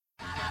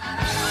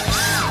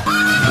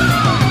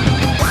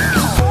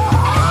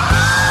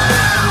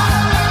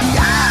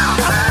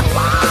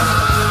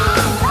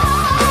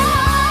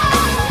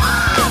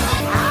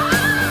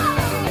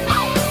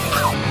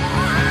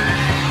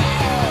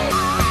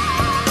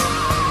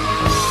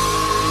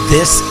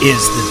This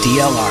is the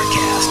DLR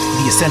Cast,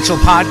 the essential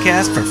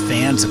podcast for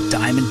fans of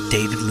Diamond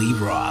David Lee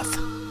Roth.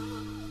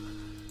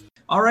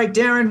 All right,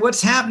 Darren,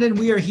 what's happening?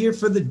 We are here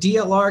for the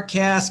DLR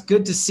Cast.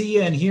 Good to see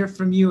you and hear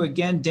from you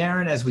again,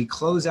 Darren, as we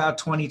close out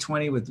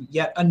 2020 with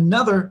yet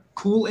another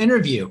cool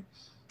interview.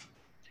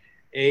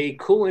 A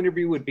cool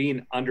interview would be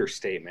an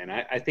understatement.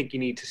 I think you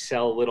need to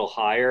sell a little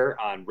higher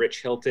on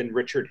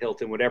Richard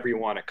Hilton, whatever you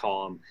want to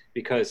call him,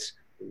 because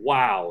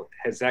wow,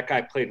 has that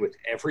guy played with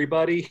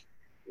everybody?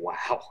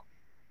 Wow.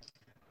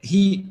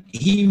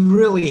 He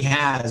really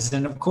has.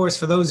 And of course,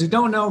 for those who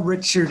don't know,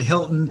 Richard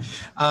Hilton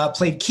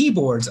played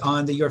keyboards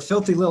on the Your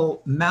Filthy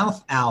Little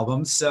Mouth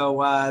album.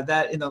 So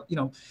that,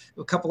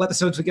 a couple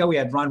episodes ago, we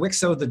had Ron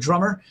Wixow, the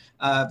drummer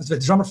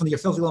from the Your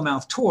Filthy Little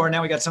Mouth tour.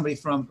 Now we got somebody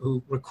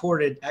who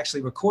recorded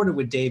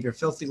with Dave, Your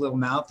Filthy Little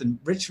Mouth. And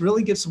Rich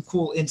really gives some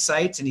cool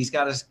insights, and he's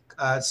got a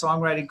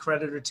songwriting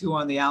credit or two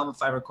on the album,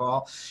 if I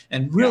recall,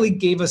 and really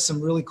gave us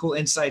some really cool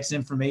insights and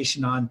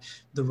information on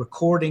the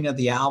recording of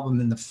the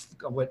album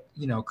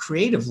and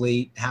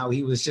creatively, how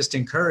he was just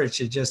encouraged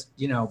to just,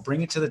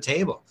 bring it to the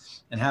table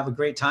and have a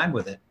great time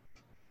with it.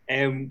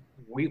 And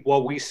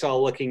we saw,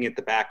 looking at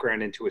the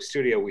background into a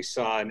studio, we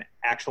saw an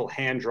actual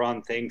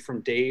hand-drawn thing from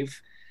Dave,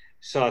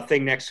 saw a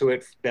thing next to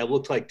it that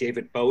looked like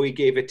David Bowie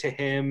gave it to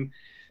him.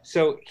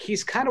 So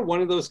he's kind of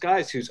one of those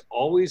guys who's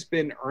always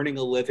been earning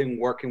a living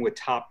working with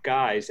top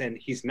guys, and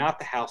he's not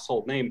the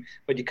household name,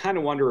 but you kind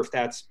of wonder if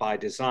that's by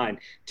design.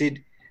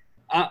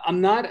 I'm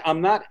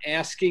not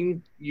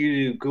asking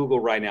you to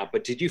Google right now,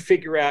 but did you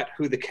figure out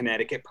who the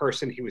Connecticut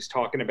person he was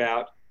talking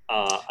about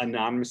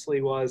anonymously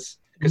was?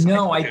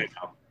 No,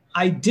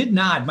 I did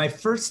not. My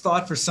first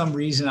thought, for some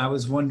reason, I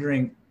was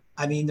wondering,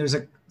 there's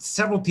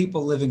several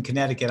people live in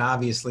Connecticut,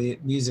 obviously,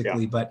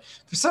 musically, but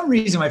for some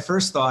reason, my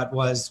first thought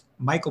was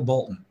Michael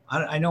Bolton.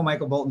 I know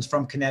Michael Bolton's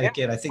from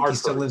Connecticut. I think he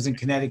still lives in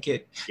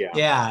Connecticut.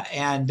 Yeah.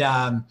 And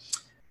I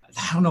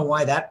don't know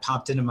why that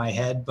popped into my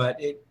head, but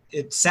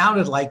it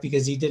sounded like,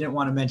 because he didn't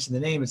want to mention the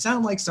name, it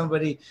sounded like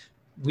somebody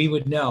we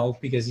would know,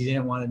 because he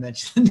didn't want to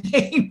mention the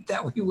name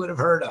that we would have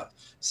heard of.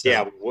 So.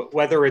 Yeah,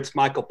 whether it's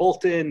Michael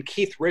Bolton,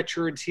 Keith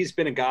Richards, he's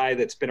been a guy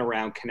that's been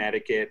around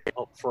Connecticut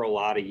for a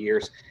lot of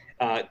years.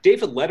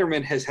 David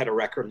Letterman has had a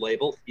record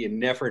label. You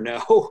never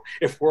know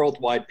if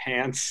Worldwide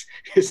Pants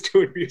is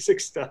doing music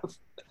stuff.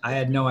 I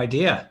had no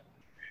idea.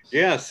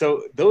 Yeah,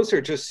 so those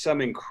are just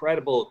some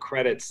incredible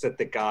credits that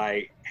the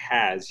guy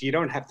has. You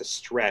don't have to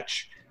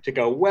stretch to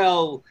go,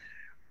 well,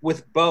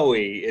 with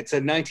Bowie, it's a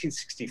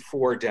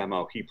 1964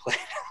 demo he played.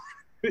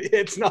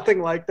 It's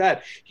nothing like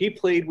that. He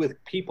played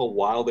with people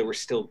while they were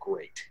still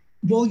great.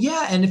 Well,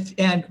 yeah,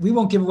 and we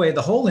won't give away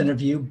the whole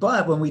interview,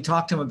 but when we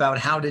talked to him about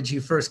how did you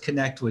first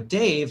connect with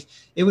Dave,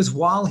 it was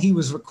while he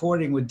was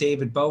recording with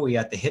David Bowie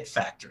at the Hit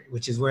Factory,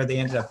 which is where they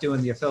ended up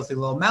doing the Filthy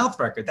Little Mouth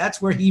record.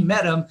 That's where he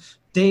met him,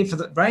 Dave,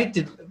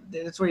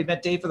 that's where he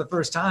met Dave for the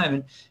first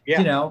time.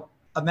 And,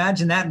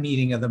 imagine that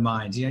meeting of the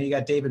minds. You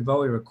got David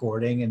Bowie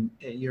recording and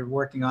you're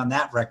working on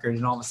that record,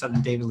 and all of a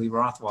sudden David Lee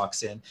Roth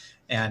walks in.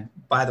 And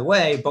by the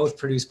way, both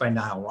produced by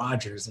Nile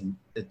Rodgers, and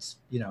it's,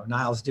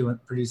 Nile's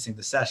producing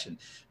the session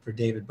for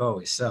David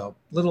Bowie. So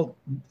little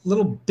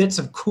bits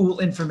of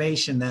cool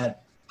information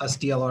that us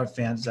DLR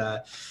fans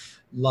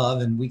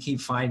love, and we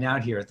keep finding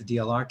out here at the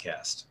DLR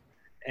Cast.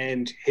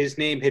 And his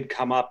name had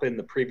come up in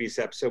the previous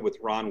episode with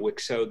Ron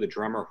Wixow, the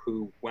drummer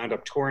who wound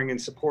up touring in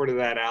support of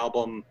that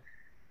album.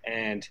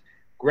 And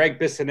Greg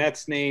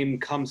Bissonette's name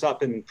comes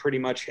up in pretty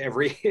much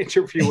every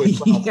interview as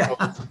well. Yeah.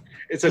 So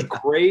it's a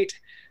great,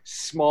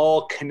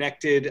 small,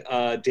 connected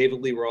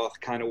David Lee Roth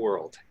kind of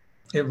world.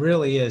 It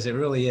really is. It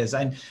really is.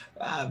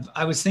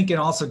 I was thinking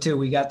also, too,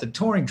 we got the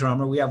touring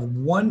drummer. We have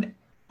one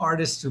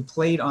artist who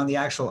played on the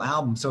actual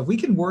album. So if we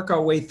can work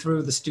our way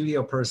through the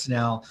studio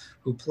personnel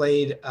who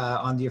played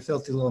on the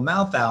Filthy Little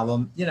Mouth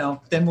album,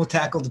 then we'll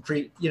tackle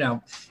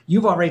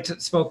you've already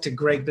spoke to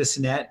Greg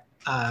Bissonette,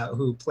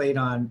 who played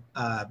on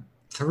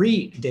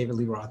 3 David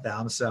Lee Roth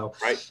albums. So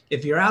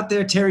if you're out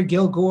there, Terry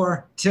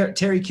Kilgore,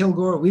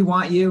 we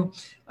want you.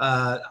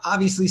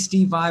 Obviously,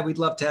 Steve Vai, we'd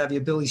love to have you.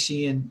 Billy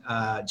Sheehan,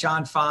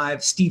 John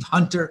Five, Steve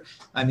Hunter.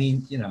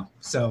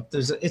 So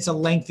it's a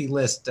lengthy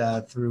list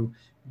through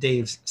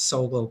Dave's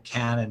solo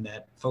canon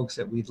that folks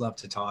that we'd love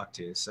to talk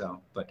to. So,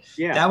 but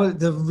that was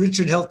the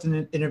Richard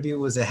Hilton interview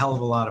was a hell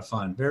of a lot of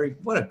fun.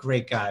 What a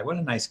great guy. What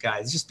a nice guy.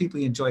 It's just people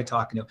you enjoy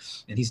talking to,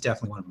 and he's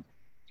definitely one of them.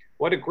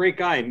 What a great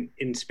guy.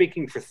 In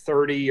speaking for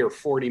 30 or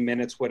 40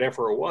 minutes,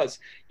 whatever it was,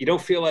 you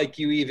don't feel like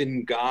you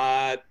even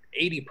got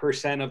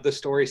 80% of the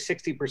story,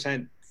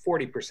 60%,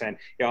 40%.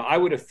 I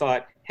would have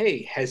thought,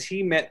 hey, has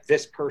he met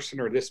this person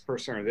or this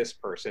person or this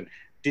person?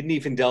 Didn't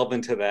even delve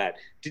into that.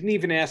 Didn't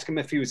even ask him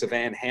if he was a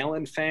Van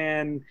Halen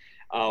fan,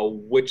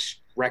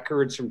 which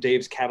records from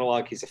Dave's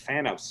catalog he's a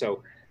fan of.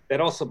 So that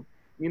also,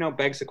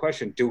 begs the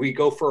question, do we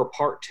go for a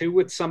part 2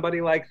 with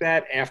somebody like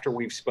that after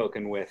we've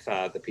spoken with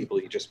the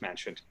people you just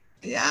mentioned?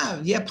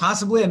 Yeah,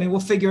 possibly.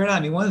 We'll figure it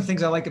out. One of the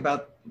things I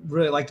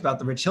really liked about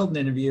the Rich Hilton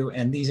interview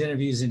and these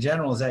interviews in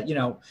general is that,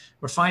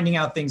 we're finding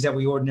out things that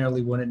we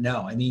ordinarily wouldn't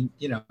know.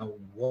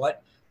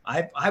 What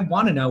I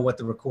want to know what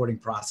the recording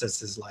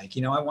process is like.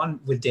 You know, I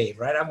want with Dave,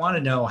 right? I want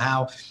to know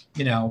how,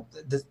 you know,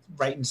 the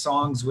writing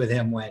songs with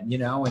him went, you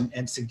know,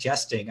 and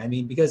suggesting. I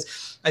mean,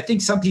 because I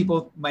think some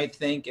people might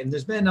think, and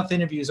there's been enough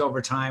interviews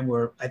over time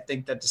where I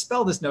think that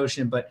dispel this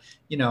notion, but,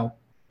 you know,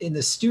 in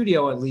the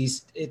studio, at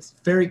least, it's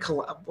very,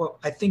 well,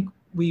 I think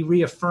we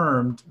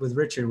reaffirmed with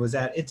Richard was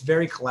that it's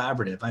very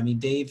collaborative. I mean,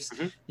 Dave's,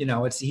 you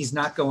know, he's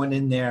not going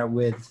in there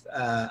with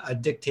a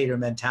dictator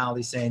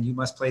mentality saying you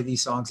must play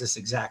these songs this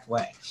exact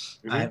way.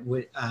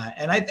 And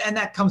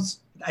that comes,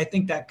 I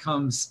think that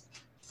comes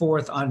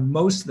forth on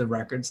most of the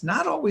records,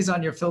 not always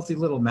on Your Filthy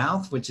Little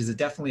Mouth, which is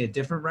definitely a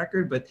different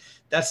record, but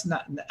that's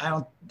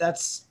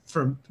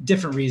for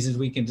different reasons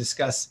we can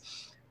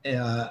discuss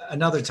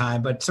another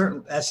time, but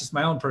certainly that's just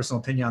my own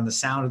personal opinion on the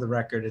sound of the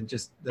record and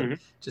just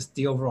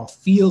the overall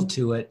feel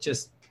to it.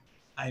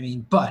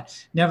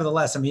 But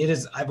nevertheless, I mean,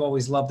 I've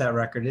always loved that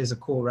record. It is a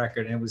cool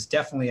record. And it was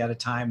definitely at a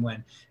time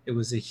when it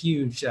was a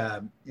huge,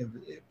 it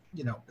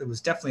was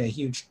definitely a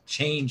huge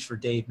change for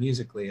Dave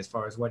musically as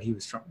far as what he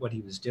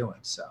was doing.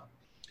 So,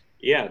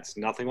 yeah, it's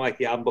nothing like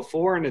the album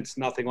before and it's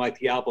nothing like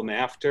the album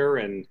after.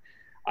 And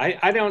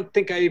I don't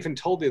think I even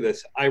told you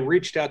this. I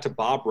reached out to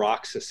Bob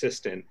Rock's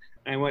assistant.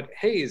 I went,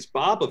 hey, is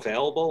Bob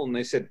available? And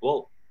they said,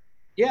 well,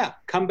 yeah,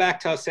 come back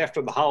to us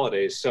after the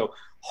holidays. So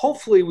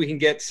hopefully we can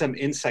get some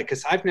insight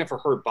because I've never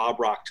heard Bob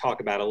Rock talk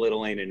about A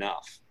Little Ain't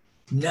Enough.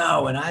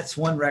 No, and that's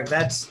one record.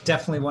 That's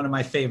definitely one of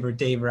my favorite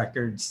Dave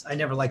records. I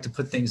never like to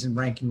put things in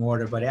ranking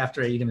order, but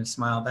After I Eat 'Em and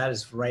Smile, that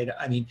is right.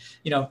 I mean,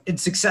 you know, in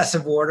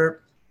successive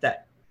order,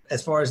 that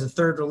as far as the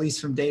third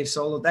release from Dave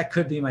solo, that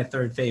could be my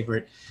third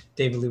favorite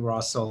David Lee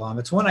Roth solo.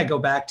 It's one I go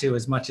back to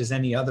as much as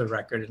any other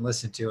record and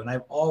listen to. And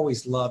I've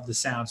always loved the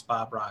sounds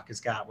Bob Rock has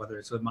got, whether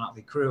it's with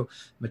Motley Crue,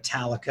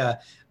 Metallica,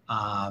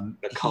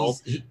 the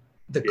Cult.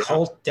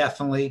 Cult,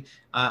 definitely.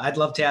 I'd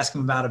love to ask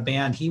him about a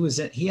band.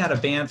 He had a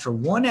band for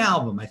one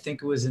album. I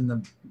think it was in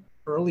the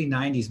early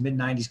 90s, mid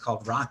 90s,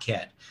 called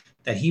Rockhead,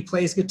 that he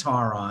plays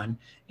guitar on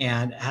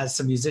and has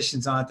some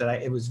musicians on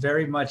it it was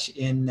very much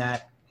in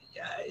that,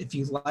 if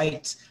you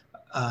liked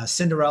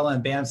Cinderella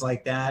and bands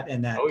like that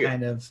and that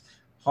kind of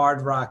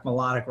hard rock,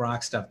 melodic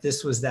rock stuff,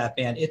 this was that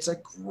band. It's a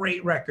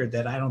great record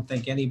that I don't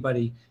think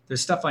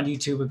there's stuff on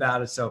YouTube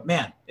about it. So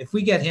man, if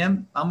we get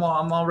him, I'm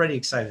already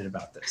excited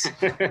about this.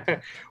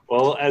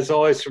 Well, as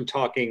always, from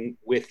talking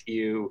with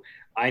you,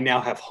 I now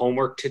have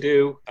homework to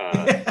do.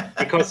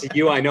 Because of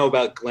you, I know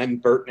about Glenn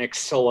Burtnick's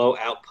solo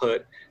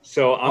output.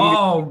 So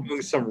I'm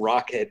doing some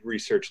Rockhead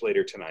research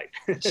later tonight.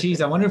 Geez,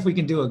 I wonder if we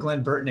can do a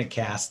Glenn Burtnick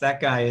cast. That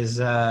guy is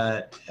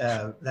that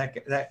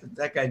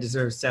guy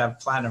deserves to have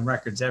platinum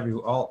records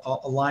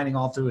all aligning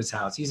all through his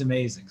house. He's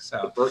amazing.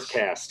 So the Burt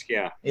cast,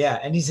 yeah,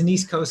 and he's an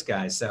East Coast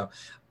guy. So,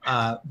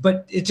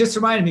 but it just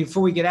reminded me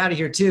before we get out of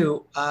here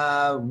too.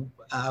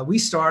 We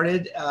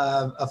started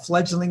a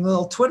fledgling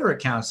little Twitter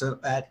account. So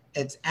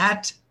it's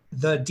at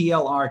the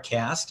DLR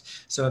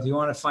Cast. So if you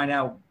want to find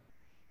out,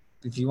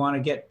 if you want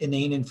to get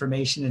inane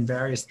information and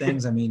various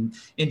things, I mean,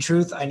 in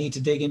truth, I need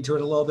to dig into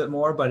it a little bit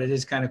more, but it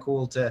is kind of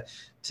cool to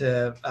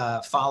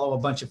follow a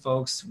bunch of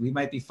folks.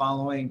 We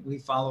follow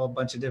a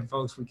bunch of different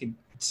folks. We could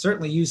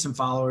certainly use some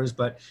followers,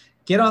 but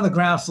get on the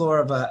ground floor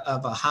of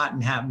a hot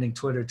and happening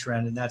Twitter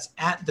trend, and that's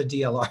at the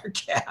DLR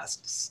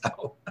Cast.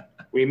 So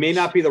we may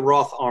not be the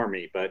Roth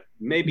Army, but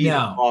maybe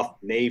the Roth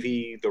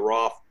Navy, the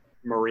Roth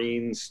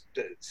Marines,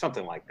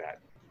 something like that.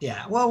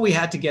 Yeah, well, we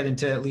had to get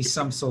into at least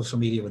some social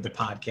media with the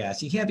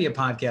podcast. You can't be a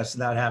podcast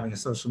without having a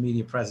social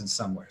media presence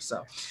somewhere.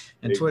 So,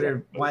 and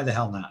Twitter, why the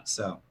hell not?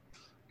 So,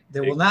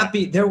 there will not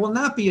be a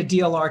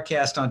DLR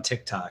Cast on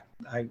TikTok.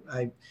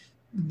 I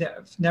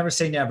never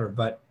say never,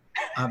 but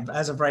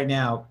as of right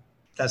now,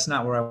 that's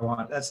not where I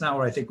want. That's not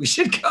where I think we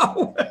should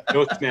go.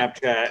 No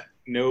Snapchat,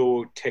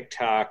 no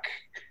TikTok,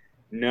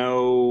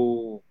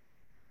 no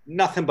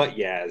nothing but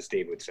as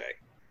Dave would say.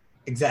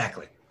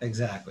 Exactly. So.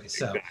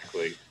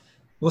 Exactly.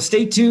 Well,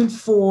 stay tuned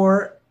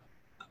for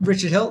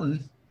Richard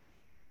Hilton.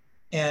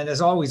 And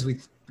as always, we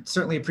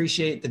certainly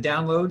appreciate the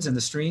downloads and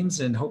the streams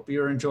and hope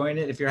you're enjoying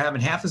it. If you're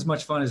having half as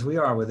much fun as we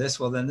are with this,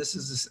 well, then this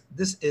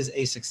is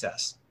a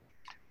success.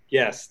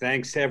 Yes.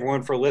 Thanks to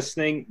everyone for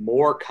listening.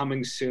 More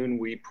coming soon,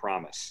 we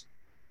promise.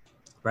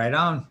 Right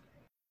on.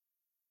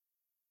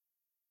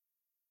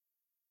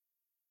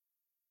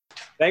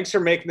 Thanks for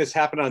making this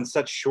happen on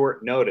such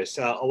short notice.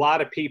 A lot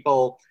of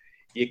people,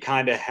 you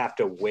kind of have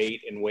to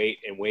wait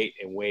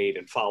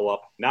and follow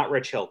up. Not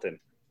Rich Hilton.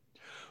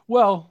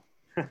 Well,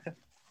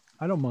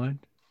 I don't mind.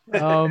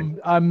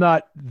 I'm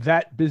not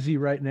that busy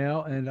right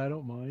now, and I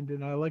don't mind.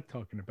 And I like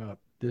talking about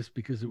this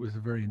because it was a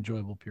very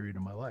enjoyable period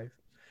of my life.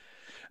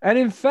 And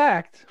in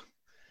fact,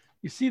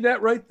 you see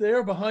that right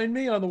there behind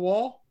me on the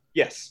wall?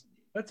 Yes.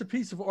 That's a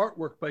piece of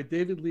artwork by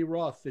David Lee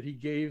Roth that he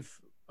gave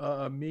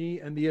me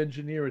and the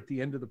engineer at the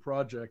end of the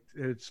project.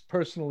 It's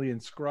personally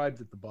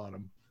inscribed at the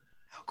bottom.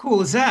 How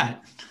cool is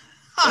that?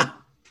 Huh.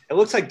 It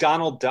looks like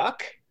Donald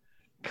Duck.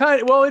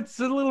 Well, it's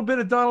a little bit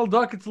of Donald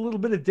Duck. It's a little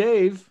bit of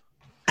Dave.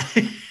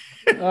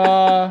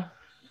 But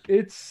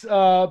it's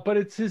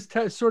his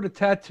sort of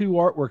tattoo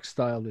artwork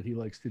style that he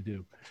likes to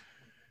do.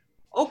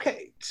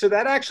 Okay, so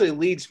that actually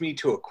leads me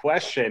to a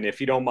question,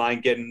 if you don't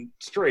mind getting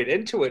straight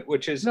into it,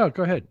 which is No,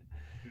 go ahead.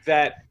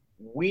 that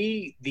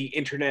we, the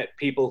internet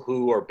people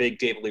who are big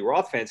David Lee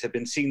Roth fans, have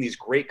been seeing these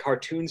great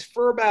cartoons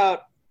for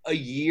about a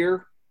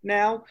year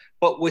now.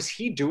 But was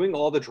he doing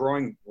all the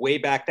drawing way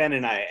back then?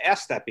 And I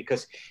asked that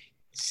because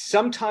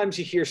sometimes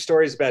you hear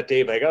stories about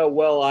Dave like, oh,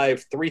 well, I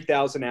have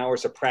 3,000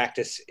 hours of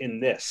practice in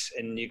this.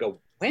 And you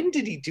go, when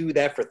did he do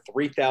that for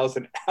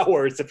 3,000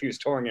 hours if he was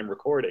touring and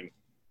recording?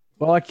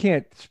 Well, I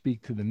can't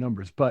speak to the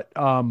numbers, but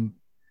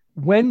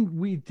when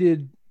we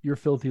did Your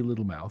Filthy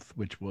Little Mouth,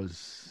 which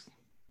was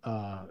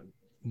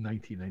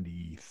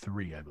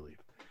 1993, I believe,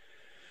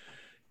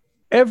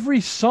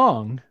 every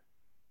song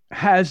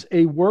has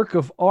a work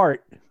of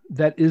art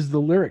that is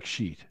the lyric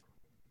sheet.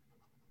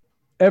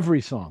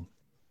 Every song.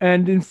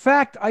 And in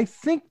fact, I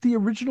think the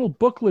original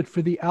booklet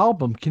for the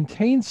album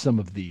contains some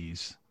of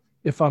these,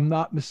 if I'm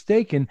not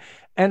mistaken.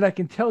 And I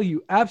can tell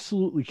you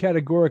absolutely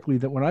categorically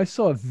that when I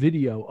saw a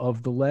video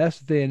of the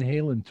last Van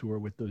Halen tour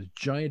with those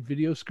giant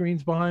video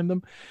screens behind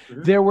them,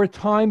 there were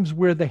times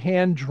where the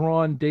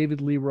hand-drawn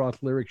David Lee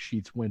Roth lyric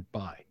sheets went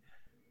by.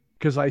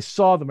 Because I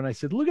saw them and I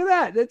said, look at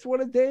that. That's one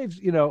of Dave's,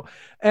 you know.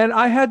 And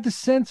I had the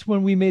sense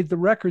when we made the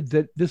record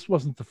that this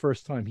wasn't the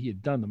first time he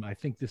had done them. I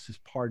think this is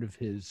part of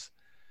his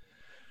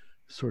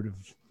sort of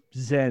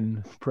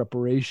Zen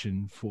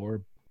preparation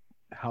for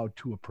how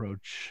to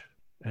approach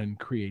and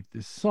create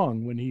this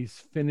song. When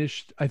he's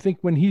finished, I think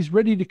when he's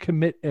ready to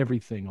commit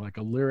everything, like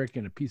a lyric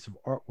and a piece of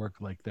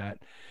artwork like that,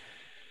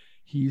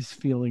 he's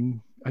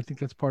feeling, I think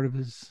that's part of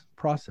his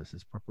process,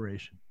 his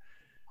preparation.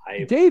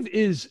 Dave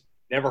is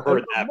never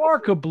heard that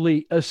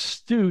remarkably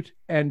astute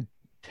and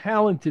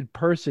talented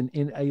person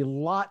in a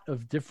lot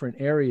of different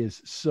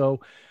areas.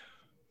 So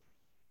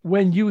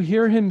when you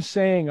hear him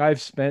saying,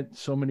 I've spent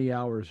so many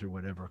hours or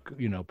whatever,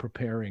 you know,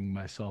 preparing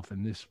myself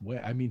in this way,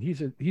 I mean,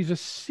 he's a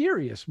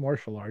serious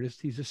martial artist.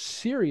 He's a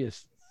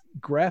serious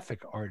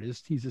graphic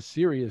artist. He's a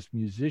serious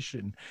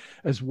musician,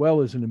 as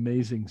well as an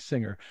amazing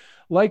singer.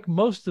 Like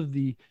most of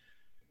the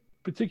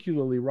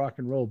particularly rock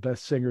and roll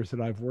best singers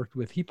that I've worked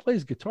with, he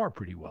plays guitar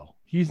pretty well.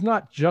 He's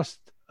not just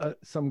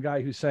some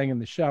guy who sang in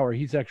the shower.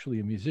 He's actually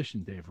a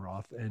musician, Dave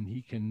Roth, and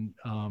he can,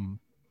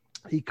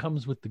 he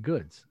comes with the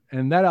goods.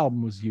 And that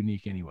album was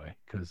unique anyway,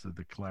 because of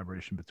the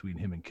collaboration between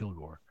him and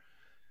Kilgore.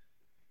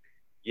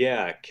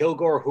 Yeah,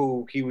 Kilgore,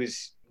 who he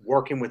was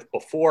working with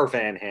before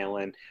Van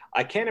Halen.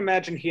 I can't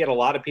imagine he had a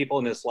lot of people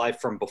in his life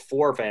from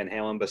before Van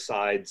Halen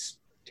besides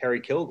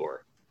Terry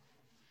Kilgore.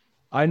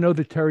 I know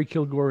that Terry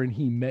Kilgore and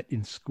he met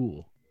in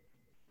school.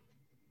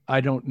 I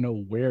don't know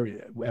where,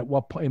 at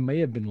what point. It may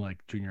have been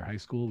like junior high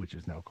school, which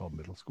is now called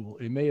middle school.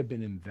 It may have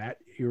been in that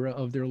era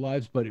of their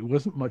lives, but it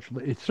wasn't much.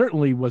 It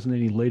certainly wasn't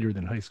any later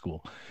than high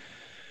school.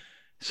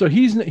 So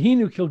he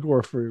knew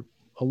Kilgore for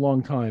a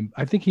long time.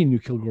 I think he knew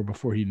Kilgore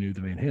before he knew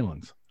the Van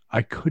Halens.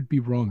 I could be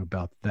wrong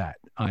about that.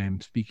 I am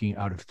speaking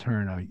out of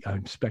turn.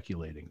 I'm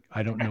speculating.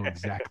 I don't know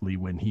exactly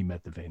when he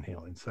met the Van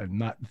Halens. I'm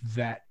not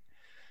that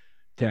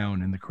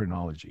down in the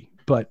chronology,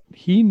 but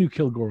he knew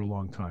Kilgore a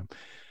long time.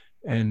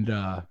 And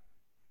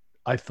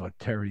I thought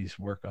Terry's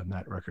work on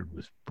that record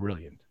was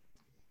brilliant.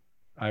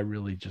 I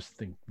really just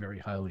think very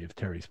highly of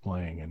Terry's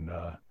playing.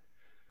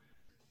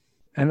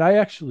 And I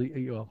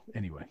actually, well,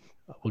 anyway,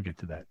 we'll get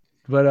to that.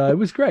 But it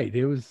was great.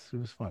 It was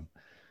fun.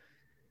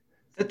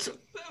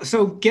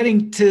 So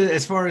getting to,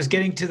 as far as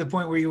getting to the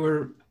point where you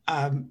were,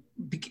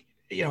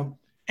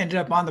 ended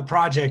up on the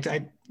project,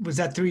 was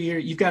that 3 year,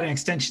 you've got an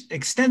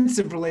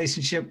extensive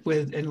relationship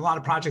with, and a lot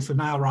of projects with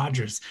Nile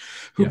Rodgers,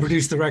 who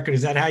produced the record.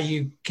 Is that how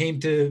you came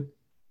to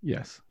be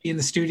in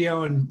the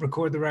studio and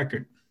record the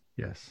record?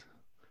 Yes.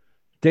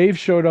 Dave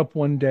showed up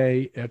one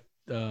day at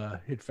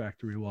Hit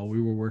Factory while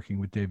we were working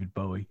with David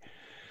Bowie.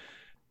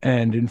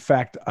 And in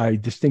fact, I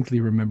distinctly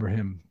remember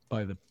him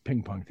by the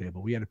ping pong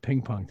table. We had a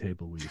ping pong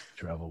table we used to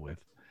travel with.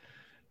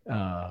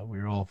 We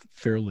were all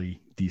fairly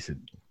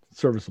decent,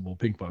 serviceable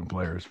ping pong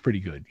players, pretty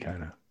good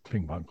kind of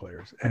ping pong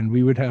players. And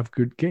we would have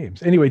good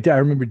games. Anyway, I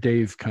remember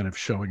Dave kind of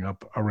showing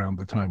up around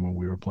the time when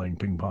we were playing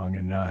ping pong.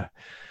 And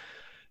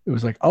it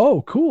was like,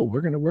 oh, cool,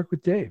 we're going to work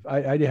with Dave.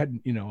 I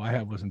hadn't,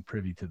 I wasn't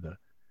privy to the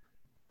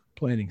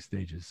planning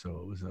stages. So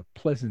it was a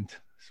pleasant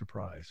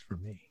surprise for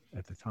me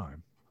at the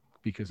time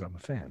because I'm a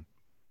fan.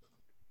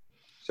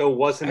 So it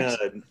wasn't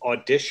an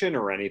audition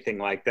or anything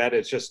like that.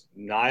 It's just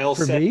Nile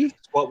said,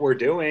 "It's what we're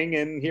doing,"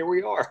 and here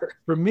we are.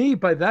 For me,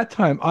 by that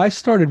time, I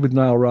started with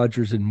Nile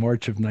Rodgers in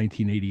March of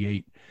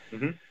 1988,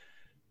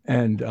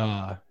 and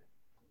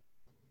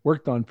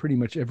worked on pretty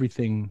much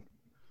everything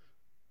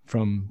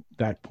from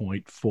that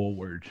point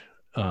forward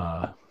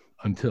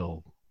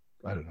until,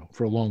 I don't know,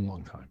 for a long,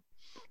 long time,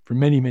 for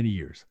many, many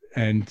years,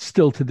 and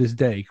still to this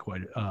day,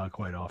 quite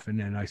often,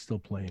 and I still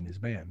play in his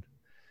band.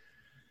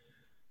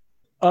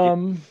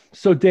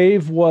 So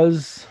Dave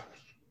was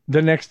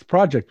the next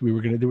project we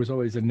were going to, there was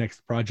always a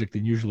next project,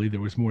 and usually there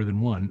was more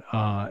than one.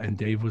 And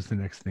Dave was the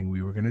next thing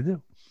we were going to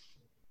do.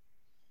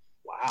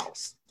 Wow.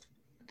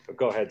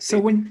 Go ahead. So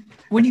when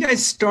you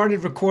guys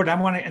started recording,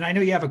 and I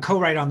know you have a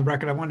co-write on the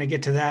record, I want to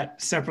get to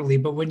that separately,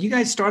 but when you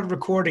guys started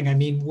recording, I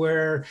mean,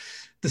 were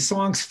the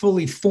songs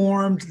fully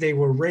formed, they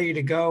were ready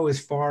to go as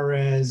far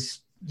as,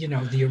 you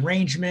know, the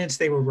arrangements,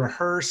 they were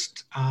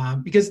rehearsed,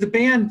 because the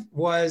band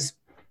was,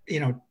 you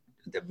know,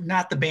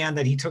 not the band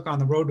that he took on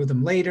the road with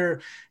him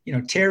later. You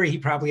know, Terry, he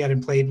probably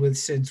hadn't played with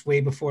since way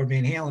before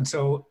Van Halen.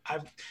 So I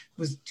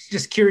was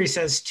just curious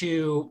as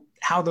to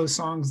how those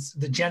songs,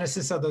 the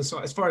genesis of those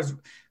songs, as far as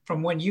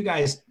from when you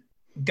guys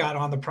got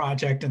on the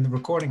project and the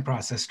recording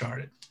process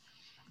started.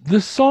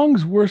 The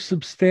songs were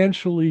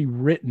substantially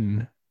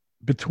written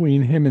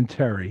between him and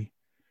Terry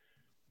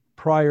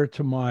prior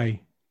to my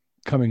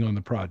coming on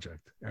the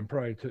project and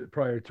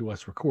prior to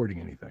us recording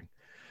anything.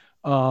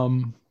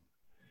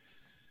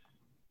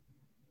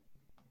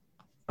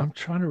 I'm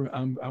trying to,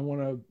 I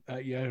want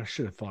to, yeah, I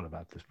should have thought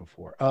about this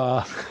before.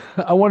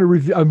 I want to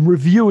review, I'm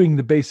reviewing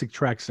the basic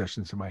track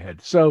sessions in my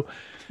head. So,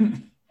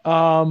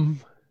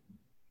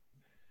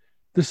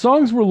 the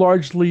songs were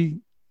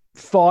largely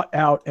thought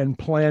out and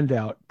planned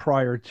out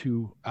prior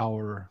to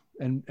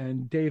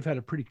and Dave had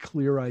a pretty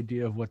clear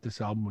idea of what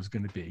this album was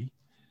going to be.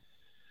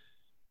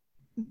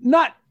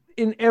 Not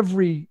in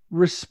every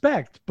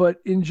respect, but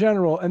in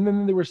general. And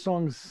then there were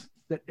songs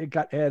that it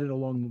got added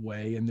along the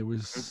way, and there were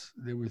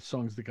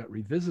songs that got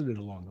revisited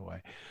along the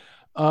way.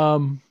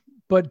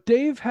 But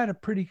Dave had a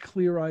pretty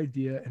clear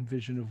idea and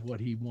vision of what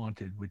he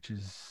wanted, which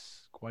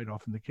is quite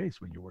often the case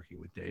when you're working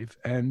with Dave.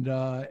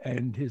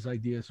 And his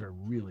ideas are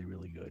really,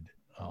 really good.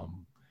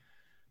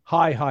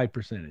 High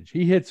percentage.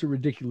 He hits a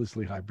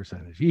ridiculously high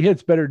percentage. He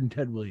hits better than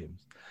Ted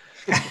Williams.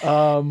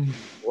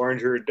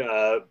 400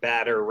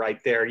 batter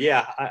right there.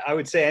 Yeah, I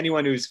would say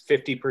anyone who's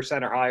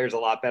 50% or higher is a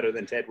lot better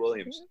than Ted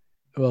Williams.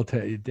 Well,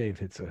 Dave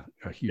hits a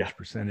huge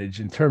percentage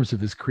in terms of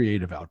his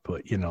creative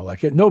output. You know,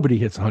 like nobody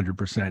hits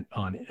 100%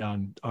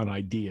 on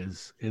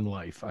ideas in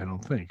life, I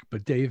don't think.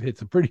 But Dave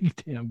hits a pretty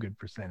damn good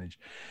percentage.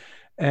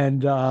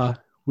 And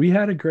we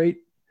had a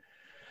great.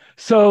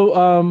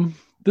 So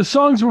the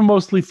songs were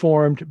mostly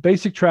formed.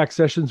 Basic track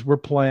sessions were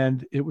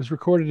planned. It was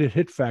recorded at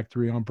Hit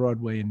Factory on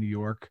Broadway in New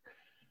York,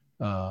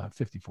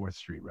 54th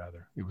Street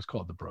rather. It was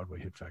called the Broadway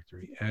Hit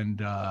Factory.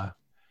 And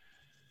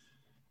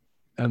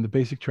the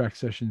basic track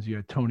sessions, you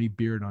had Tony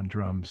Beard on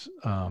drums,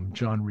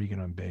 John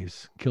Regan on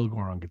bass,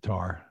 Kilgore on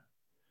guitar,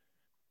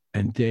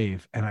 and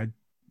Dave. And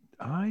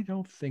I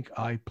don't think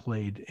I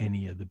played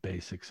any of the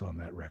basics on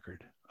that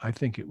record. I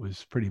think it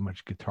was pretty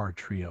much guitar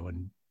trio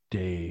and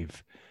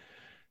Dave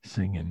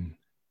singing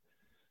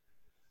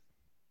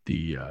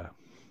the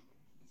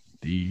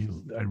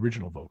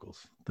original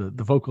vocals,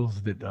 the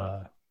vocals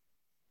that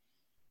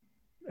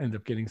end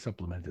up getting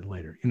supplemented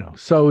later, you know.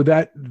 So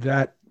that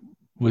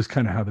was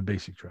kind of how the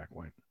basic track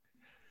went.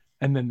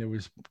 And then there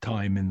was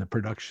time in the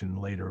production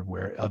later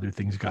where other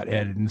things got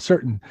added.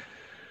 And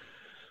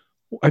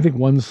I think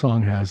one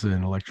song has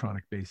an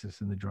electronic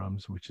bassist in the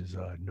drums, which is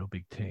No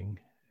Big Ting.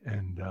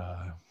 And,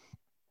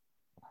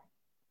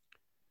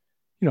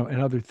 you know,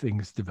 and other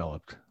things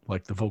developed,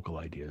 like the vocal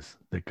ideas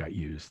that got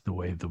used, the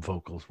way the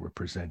vocals were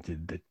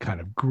presented that kind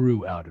of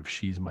grew out of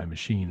She's My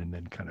Machine and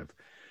then kind of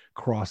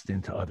crossed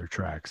into other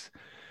tracks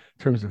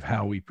in terms of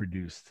how we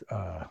produced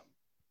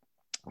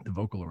the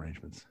vocal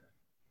arrangements.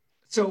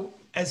 So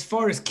as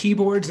far as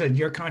keyboards and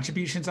your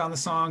contributions on the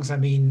songs, I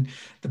mean,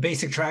 the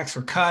basic tracks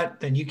were cut,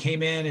 then you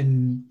came in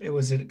and it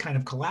was a kind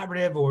of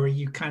collaborative, or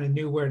you kind of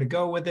knew where to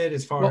go with it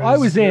as far as I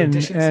was in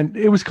additions? And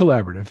it was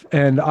collaborative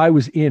and I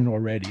was in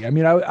already. I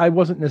mean, I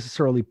wasn't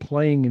necessarily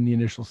playing in the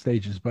initial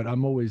stages, but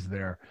I'm always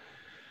there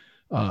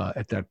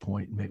at that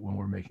point when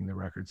we're making the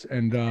records.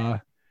 And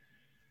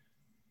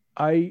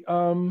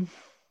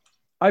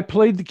I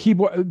played the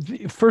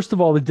keyboard. First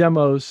of all, the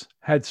demos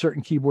had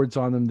certain keyboards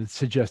on them that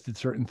suggested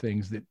certain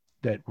things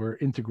that were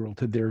integral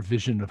to their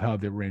vision of how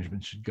the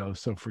arrangement should go.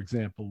 So, for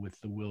example, with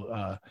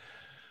the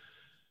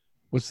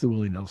what's the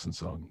Willie Nelson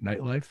song?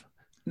 Nightlife?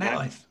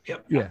 Nightlife.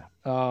 Yep. Yeah.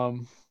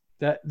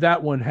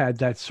 That one had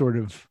that sort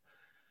of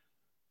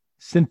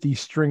synthy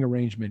string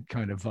arrangement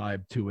kind of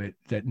vibe to it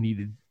that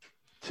needed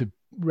to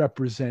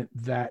represent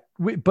that,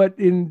 but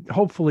in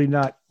hopefully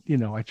not. You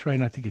know, I try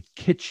not to get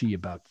kitschy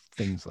about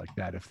things like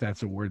that, if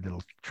that's a word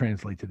that'll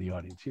translate to the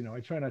audience. You know, I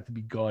try not to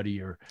be gaudy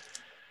or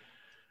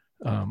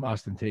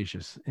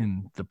ostentatious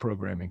in the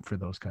programming for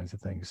those kinds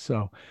of things.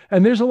 So,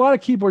 and there's a lot of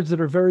keyboards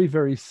that are very,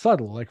 very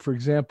subtle. Like, for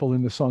example,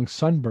 in the song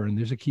Sunburn,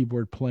 there's a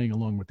keyboard playing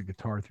along with the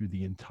guitar through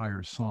the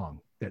entire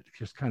song that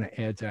just kind of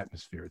adds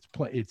atmosphere.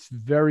 It's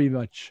very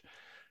much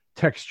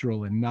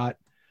textural and not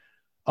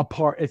a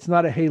part. It's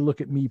not a, hey, look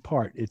at me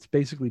part. It's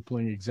basically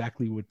playing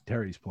exactly what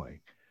Terry's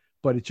playing.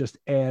 But it just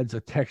adds a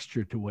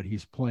texture to what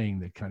he's playing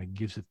that kind of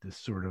gives it this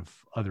sort of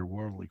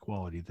otherworldly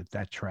quality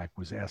that track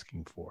was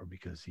asking for,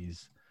 because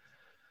he's,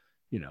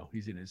 you know,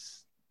 he's in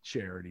his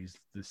chair and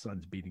the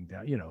sun's beating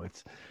down. You know,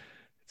 it's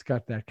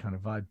got that kind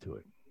of vibe to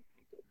it.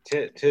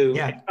 To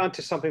add on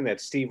to something that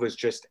Steve was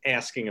just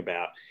asking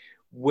about,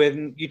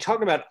 when you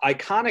talk about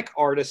iconic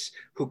artists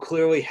who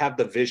clearly have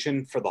the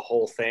vision for the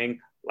whole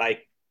thing,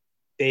 like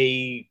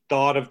They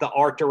thought of the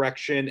art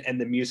direction and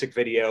the music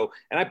video.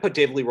 And I put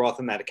David Lee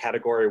Roth in that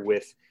category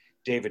with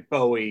David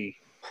Bowie,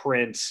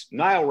 Prince,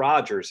 Nile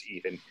Rodgers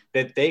even,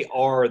 that they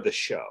are the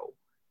show.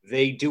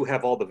 They do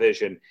have all the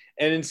vision.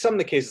 And in some of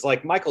the cases,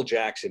 like Michael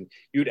Jackson,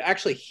 you'd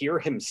actually hear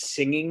him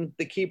singing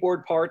the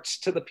keyboard parts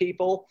to the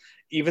people,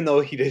 even though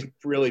he didn't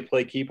really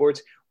play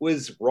keyboards.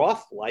 Was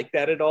Roth like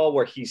that at all,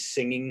 where he's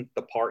singing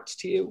the parts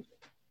to you?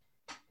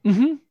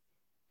 Mm-hmm.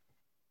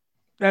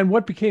 And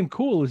what became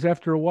cool is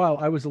after a while,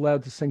 I was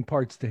allowed to sing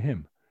parts to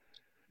him.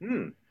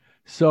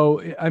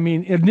 So, I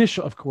mean,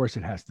 initial, of course,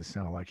 it has to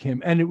sound like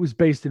him. And it was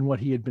based in what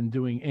he had been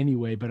doing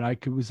anyway,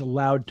 but was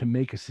allowed to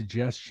make a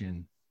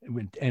suggestion,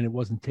 and it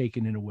wasn't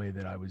taken in a way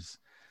that I was,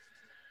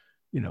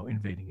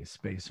 invading his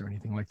space or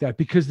anything like that.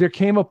 Because there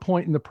came a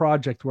point in the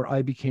project where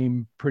I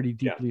became pretty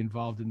deeply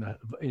involved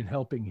in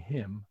helping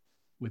him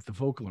with the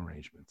vocal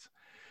arrangements.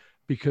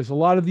 Because a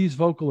lot of these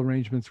vocal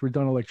arrangements were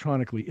done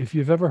electronically. If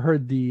you've ever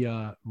heard the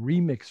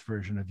remix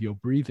version of Yo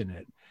Breathe in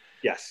It,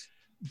 yes,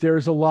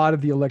 there's a lot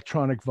of the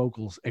electronic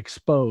vocals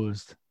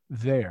exposed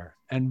there.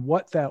 And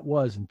what that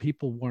was, and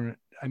people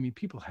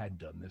had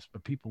done this,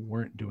 but people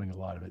weren't doing a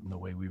lot of it in the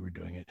way we were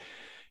doing it,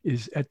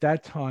 is at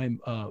that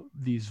time,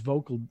 these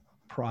vocal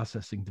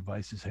processing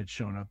devices had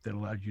shown up that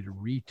allowed you to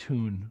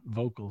retune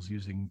vocals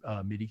using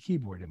MIDI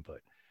keyboard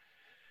input.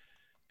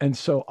 And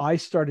so I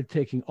started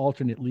taking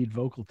alternate lead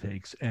vocal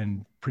takes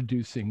and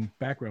producing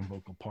background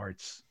vocal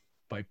parts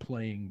by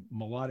playing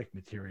melodic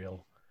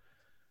material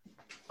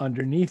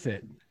underneath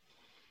it.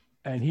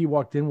 And he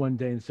walked in one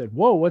day and said,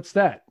 "Whoa, what's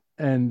that?"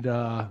 And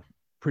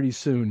pretty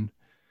soon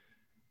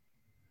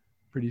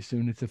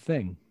it's a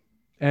thing.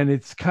 And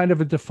it's kind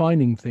of a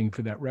defining thing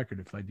for that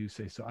record, if I do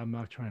say so. I'm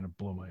not trying to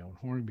blow my own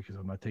horn because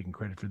I'm not taking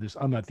credit for this.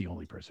 I'm not the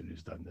only person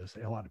who's done this.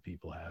 A lot of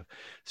people have.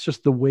 It's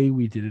just the way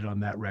we did it on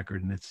that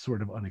record, and it's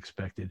sort of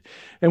unexpected.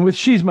 And with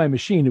She's My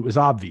Machine, it was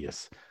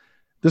obvious.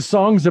 The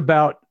song's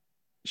about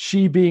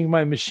she being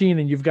my machine,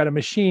 and you've got a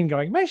machine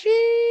going,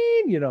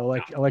 machine,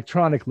 like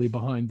electronically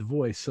behind the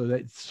voice. So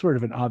that's sort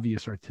of an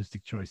obvious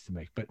artistic choice to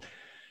make. But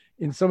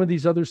in some of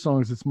these other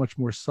songs, it's much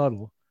more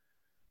subtle.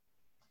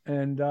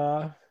 And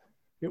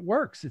it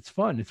works. It's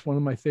fun. It's one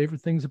of my favorite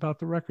things about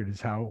the record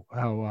is how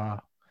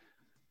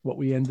what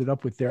we ended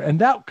up with there. And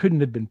that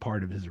couldn't have been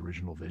part of his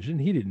original vision.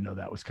 He didn't know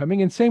that was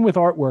coming. And same with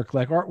artwork.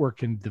 Like artwork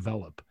can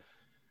develop.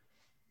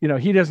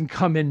 He doesn't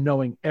come in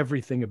knowing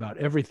everything about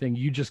everything.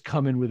 You just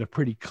come in with a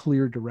pretty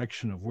clear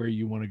direction of where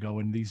you want to go.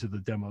 And these are the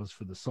demos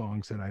for the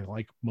songs. And I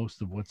like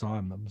most of what's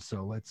on them.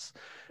 So let's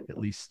at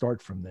least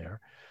start from there.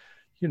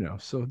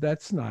 So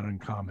that's not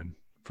uncommon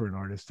for an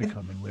artist to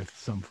come in with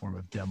some form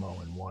of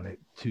demo and want it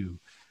to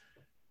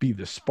be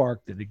the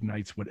spark that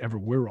ignites whatever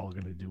we're all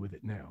going to do with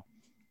it now.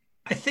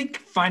 I think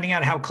finding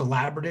out how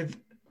collaborative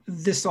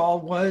this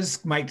all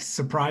was might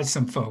surprise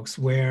some folks,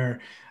 where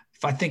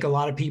if I think a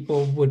lot of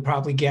people would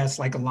probably guess,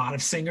 like a lot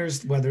of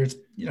singers, whether it's,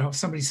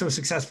 somebody so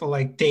successful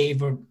like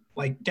Dave, or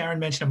like Darren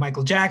mentioned,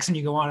 Michael Jackson,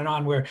 you go on and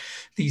on, where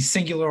these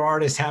singular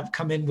artists have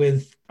come in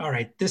with, all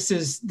right, this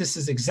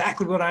is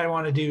exactly what I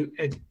want to do,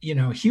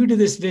 hew to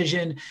this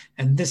vision,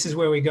 and this is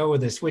where we go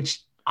with this,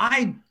 which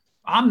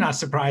I'm not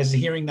surprised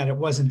hearing that it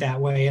wasn't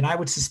that way. And I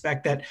would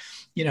suspect that,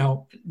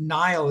 Nile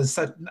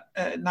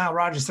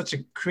Rodgers is such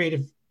a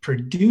creative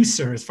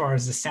producer as far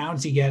as the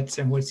sounds he gets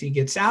and what he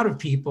gets out of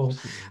people.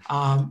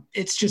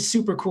 It's just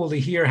super cool to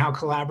hear how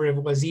collaborative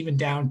it was, even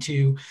down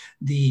to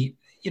the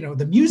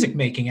music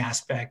making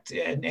aspect,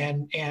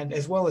 and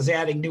as well as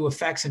adding new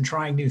effects and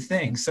trying new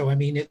things. So, I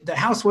mean, the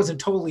house wasn't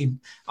totally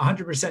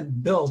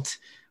 100% built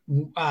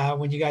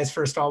when you guys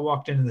first all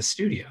walked into the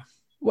studio.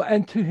 Well,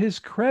 and to his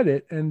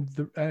credit, and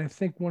I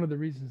think one of the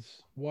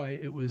reasons why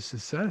it was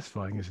as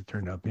satisfying as it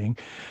turned out being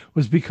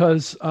was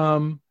because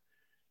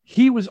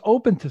he was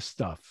open to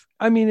stuff.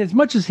 I mean, as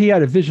much as he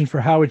had a vision for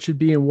how it should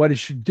be and what it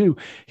should do,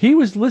 he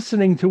was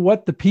listening to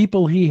what the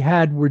people he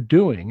had were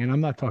doing. And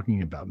I'm not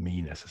talking about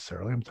me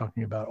necessarily. I'm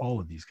talking about all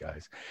of these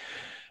guys.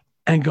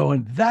 And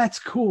going, that's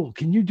cool.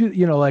 Can you do,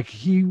 like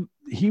he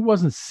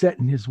wasn't set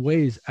in his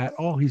ways at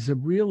all. He's a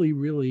really,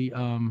 really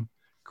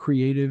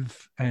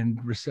creative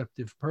and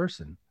receptive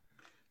person.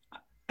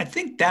 I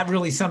think that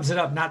really sums it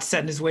up, not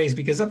set in his ways,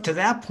 because up to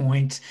that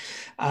point,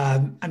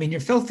 Your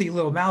Filthy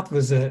Little Mouth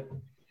was a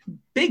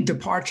big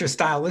departure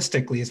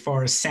stylistically as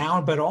far as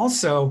sound, but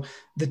also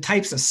the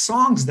types of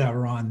songs that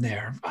were on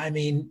there. I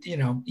mean,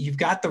 you've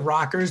got the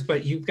rockers,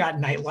 but you've got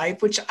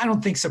Nightlife, which I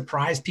don't think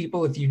surprised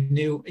people if you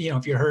knew,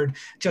 if you heard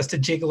Just a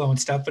Gigolo and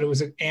stuff, but it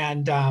was,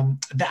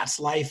 That's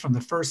Life from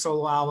the first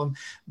solo album.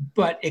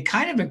 But it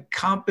kind of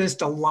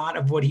encompassed a lot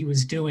of what he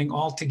was doing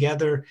all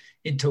together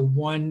into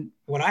one,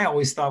 what I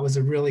always thought was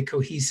a really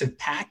cohesive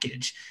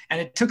package.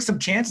 And it took some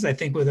chances, I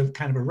think, with a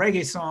kind of a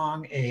reggae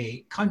song,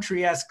 a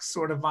country-esque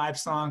sort of vibe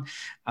song.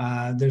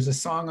 There's a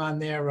song on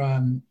there,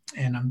 and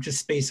I'm just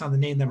spaced on the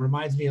name, that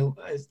reminds me of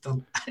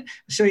I'll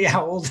show you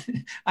how old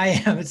I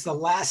am. It's the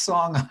last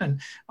song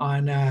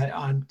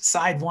on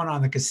side one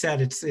on the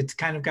cassette. It's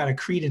kind of got a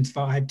Creedence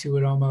vibe to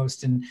it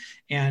almost, and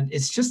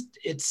it's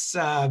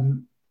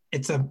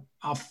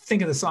I'll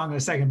think of the song in a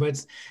second,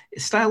 but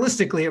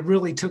stylistically, it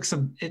really took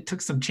some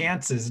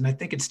chances, and I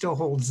think it still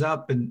holds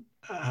up and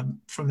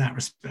from that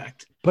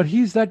respect. But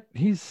he's an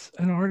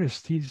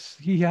artist.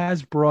 He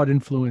has broad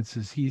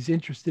influences. He's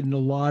interested in a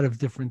lot of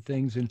different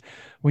things. And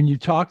when you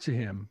talk to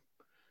him,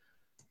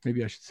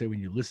 maybe I should say when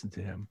you listen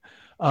to him,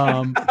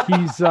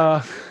 he's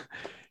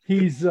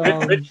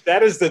Rich,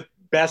 that is the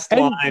best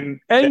line.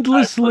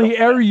 Endlessly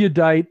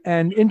erudite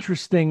and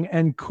interesting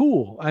and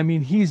cool. I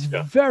mean, he's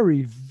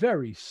very,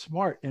 very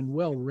smart and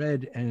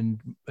well-read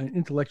and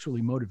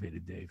intellectually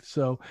motivated, Dave.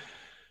 So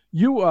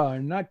you are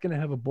not going to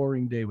have a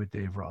boring day with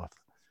Dave Roth.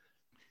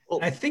 Well,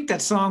 I think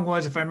that song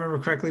was, if I remember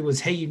correctly, was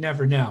 "Hey, You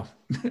Never Know."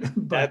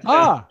 But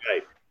right.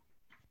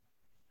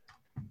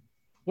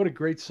 What a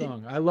great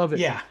song. I love it.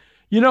 Yeah.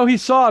 He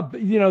saw,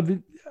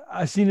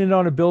 I seen it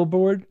on a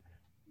billboard,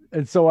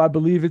 and so I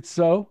believe it's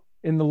so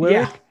in the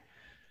lyric. Yeah.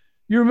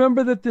 You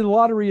remember that the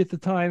lottery at the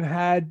time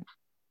had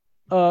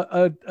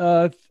 "Hey,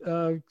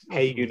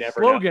 You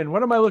Never slogan. Know."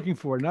 What am I looking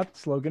for? Not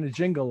slogan, a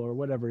jingle or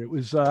whatever. It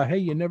was "Hey,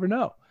 You Never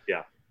Know."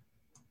 Yeah.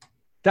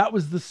 That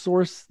was the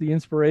source, the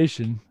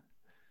inspiration.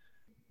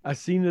 I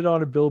seen it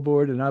on a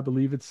billboard, and I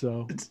believe it's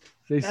so.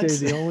 They say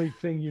the only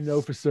thing you know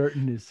for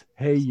certain is,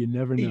 "Hey, you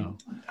never know."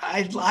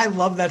 I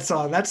love that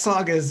song. That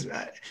song is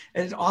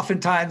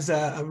oftentimes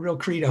a real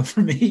credo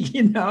for me.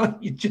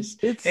 You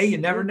just, hey, you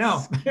never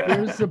know.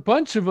 There's a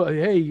bunch of,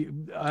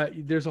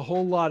 there's a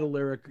whole lot of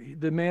lyric.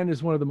 The man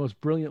is one of the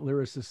most brilliant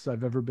lyricists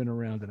I've ever been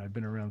around, and I've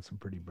been around some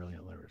pretty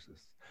brilliant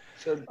lyricists.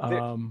 So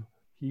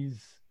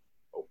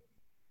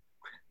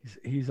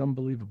he's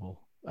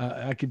unbelievable.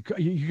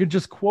 You could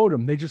just quote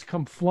them. They just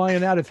come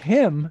flying out of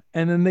him,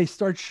 and then they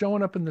start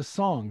showing up in the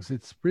songs.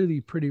 It's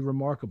really pretty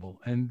remarkable,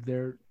 and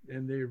they're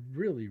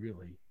really,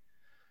 really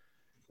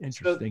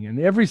interesting. And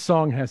every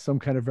song has some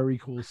kind of very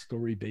cool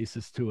story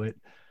basis to it,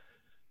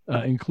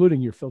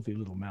 including "Your Filthy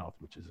Little Mouth,"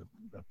 which is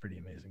a pretty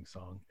amazing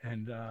song.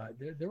 And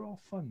they're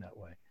all fun that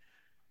way.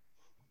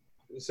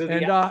 So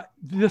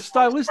the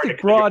stylistic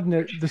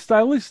the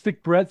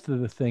stylistic breadth of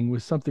the thing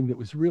was something that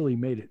was really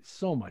made it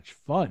so much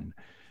fun.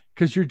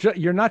 Because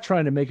you're not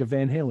trying to make a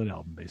Van Halen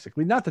album,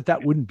 basically. Not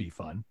that wouldn't be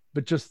fun,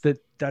 but just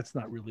that's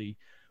not really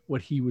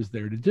what he was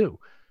there to do.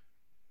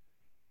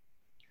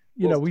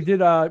 We did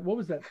what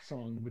was that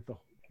song with the?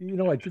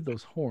 I did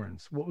those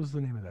horns. What was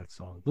the name of that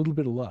song? "Little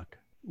Bit of Luck,"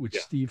 which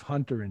Steve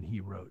Hunter and he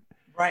wrote.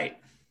 Right.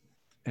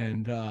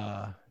 And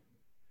that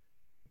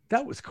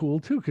was cool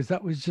too, because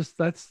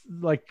that's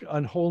like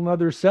a whole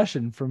nother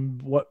session from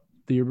what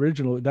the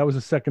original. That was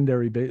a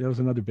secondary that was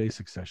another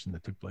basic session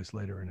that took place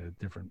later in a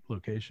different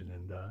location,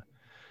 and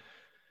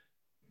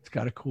it's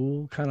got a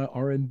cool kind of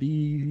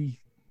R&B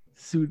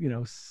suit,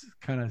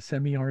 kind of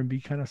semi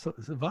R&B kind of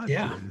vibe to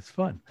it. It's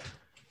fun.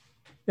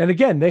 And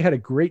again, they had a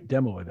great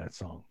demo of that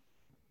song.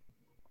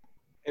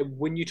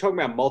 When you talk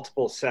about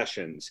multiple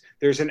sessions,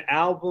 there's an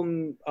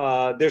album,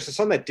 there's a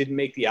song that didn't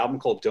make the album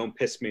called "Don't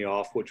Piss Me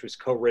Off," which was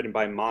co-written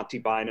by Monty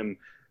Byram,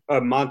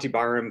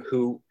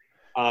 who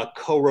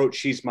co-wrote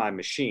 "She's My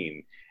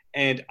Machine."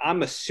 And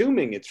I'm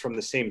assuming it's from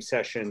the same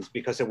sessions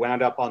because it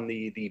wound up on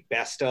the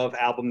Best Of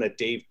album that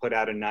Dave put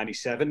out in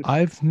 '97.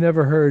 I've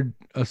never heard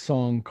a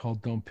song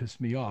called "Don't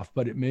Piss Me Off,"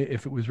 but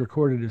if it was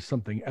recorded as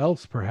something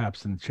else,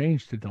 perhaps, and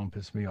changed to "Don't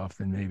Piss Me Off,"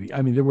 then maybe.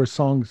 I mean, there was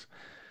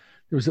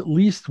at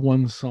least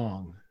one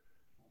song.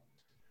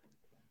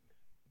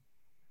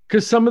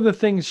 Because some of the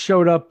things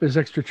showed up as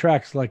extra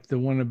tracks, like the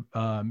one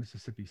of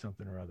Mississippi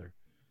something or other.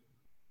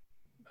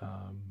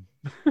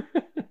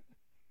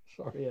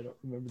 Sorry, I don't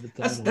remember the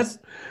title.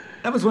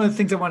 That was one of the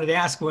things I wanted to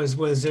ask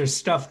was there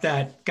stuff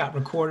that got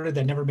recorded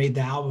that never made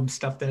the album,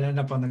 stuff that ended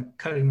up on the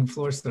cutting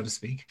floor, so to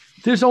speak?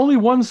 There's only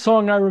one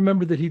song I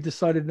remember that he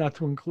decided not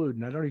to include,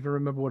 and I don't even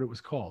remember what it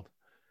was called.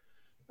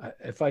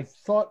 If I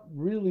thought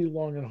really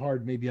long and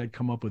hard, maybe I'd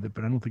come up with it,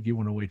 but I don't think you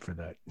want to wait for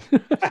that.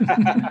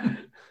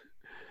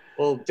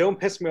 Well, "Don't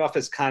Piss Me Off"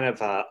 is kind of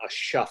a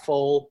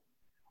shuffle,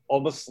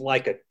 almost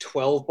like a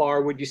 12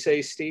 bar, would you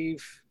say,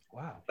 Steve?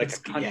 Wow. Like a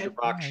country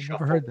rock shuffle. I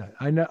never heard that.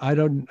 I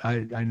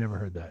never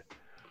heard that.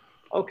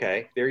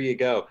 Okay, there you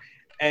go.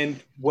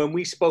 And when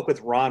we spoke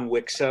with Ron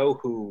Wixo,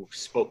 who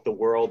spoke the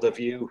world of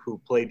you, who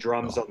played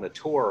drums on the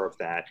tour of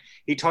that,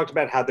 he talked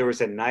about how there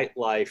was a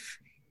Nightlife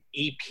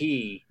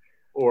EP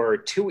or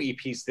 2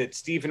 EPs that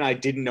Steve and I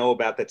didn't know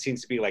about that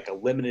seems to be like a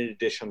limited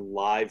edition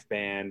live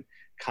band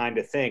kind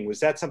of thing. Was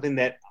that something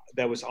that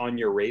was on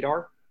your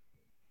radar?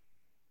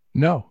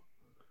 No.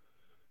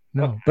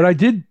 Okay. But I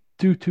did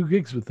do 2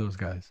 gigs with those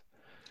guys.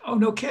 Oh,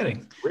 no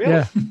kidding. Really?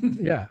 Yeah.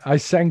 Yeah. I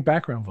sang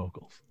background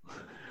vocals.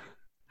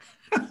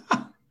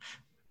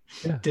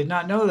 Yeah. Did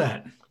not know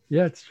that.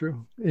 Yeah, it's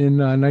true. In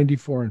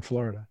 94 in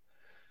Florida.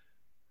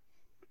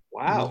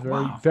 Wow. It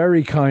was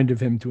very kind of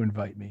him to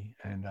invite me,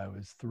 and I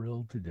was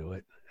thrilled to do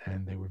it.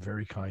 And they were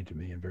very kind to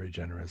me and very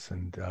generous,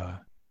 and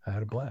I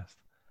had a blast.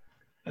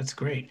 That's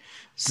great.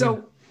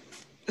 So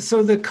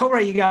the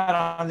co-write you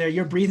got on there,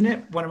 "You're Breathing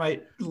It," one of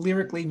my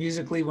lyrically,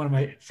 musically, one of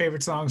my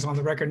favorite songs on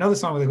the record. Another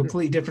song with a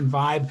completely different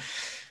vibe.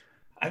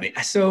 I mean,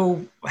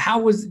 so how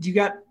was you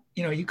got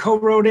you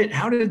co-wrote it.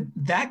 How did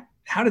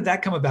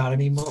that come about? I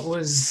mean, what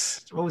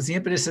was the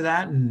impetus of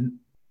that? And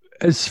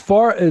as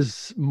far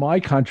as my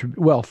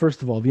contribution, well,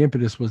 first of all, the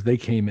impetus was they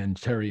came in,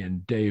 Terry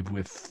and Dave,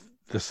 with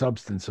the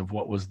substance of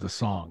what was the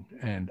song,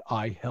 and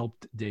I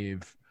helped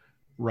Dave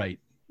write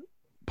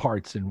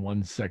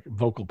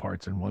vocal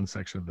parts in one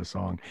section of the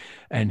song,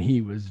 and he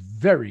was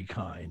very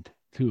kind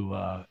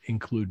to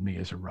include me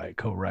as a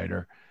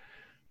co-writer.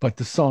 But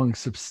the song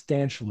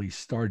substantially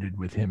started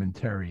with him and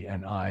Terry,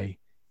 and I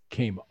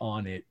came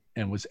on it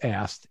and was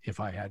asked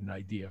if I had an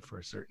idea for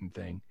a certain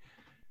thing,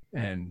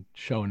 and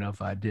sure enough,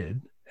 I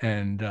did.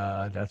 And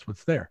that's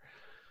what's there.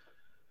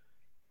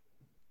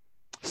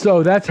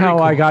 So that's how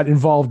I got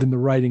involved in the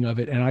writing of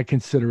it. And I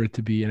consider it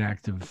to be an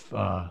act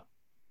of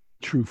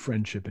true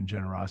friendship and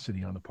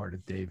generosity on the part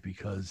of Dave,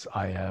 because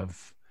I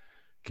have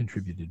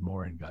contributed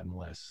more and gotten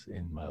less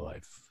in my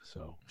life.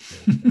 So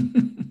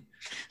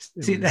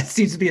see, that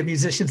seems to be a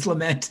musician's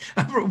lament.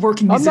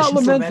 Working musician's I'm not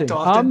lamenting. lament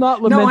often. I'm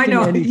not lamenting. No, I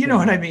know. Anything. You know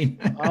what I mean.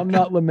 I'm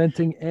not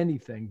lamenting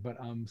anything, but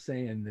I'm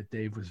saying that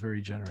Dave was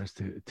very generous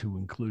to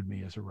include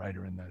me as a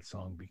writer in that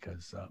song,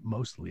 because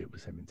mostly it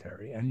was him and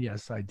Terry. And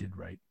yes, I did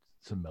write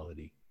some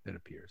melody that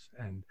appears,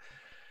 and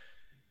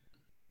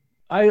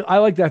I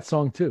like that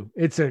song too.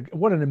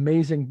 What an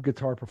amazing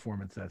guitar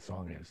performance that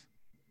song is.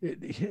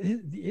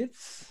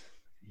 It's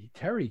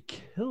Terry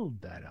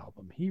killed that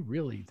album.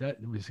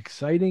 It was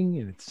exciting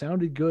and it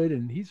sounded good,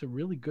 and he's a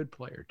really good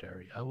player,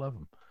 Terry. I love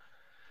him.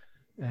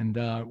 And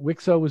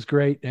Wixo was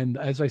great. And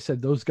as I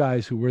said, those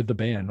guys who were the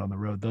band on the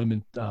road, them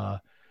and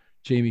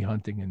Jamie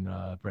Hunting and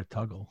Brett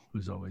Tuggle,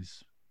 who's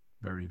always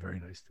very, very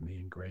nice to me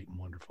and great and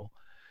wonderful.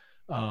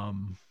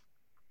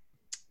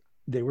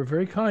 They were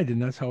very kind,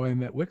 and that's how I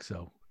met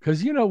Wixo.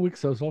 Because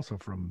Wixo's also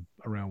from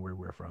around where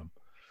we're from.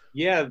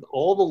 Yeah,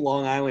 all the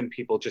Long Island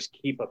people just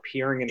keep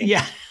appearing in it.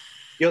 Yeah.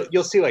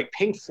 You'll see like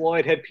Pink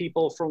Floyd had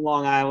people from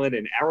Long Island,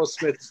 and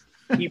Aerosmith's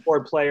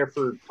keyboard player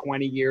for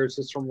 20 years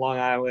is from Long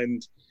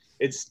Island.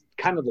 It's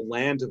kind of the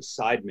land of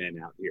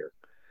sidemen out here.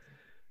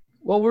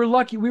 Well, we're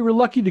lucky. We were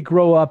lucky to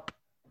grow up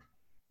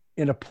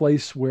in a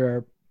place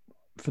where,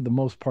 for the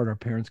most part, our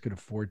parents could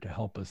afford to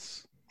help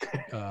us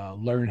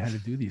learn how to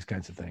do these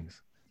kinds of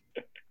things.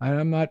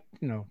 I'm not,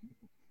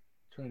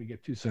 trying to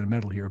get too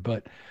sentimental here,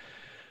 but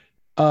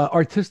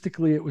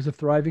artistically, it was a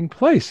thriving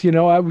place.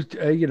 I was,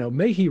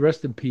 may he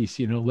rest in peace.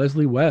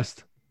 Leslie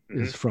West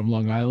is from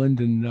Long Island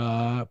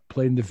and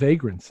played in the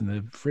Vagrants.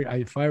 And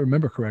if I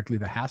remember correctly,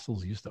 the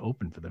Hassles used to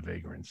open for the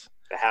Vagrants.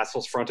 The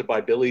Hassles, fronted by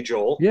Billy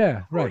Joel.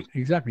 Yeah, right.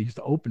 Exactly. Used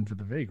to open for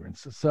the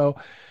Vagrants. So,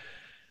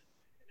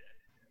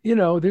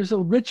 there's a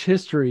rich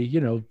history,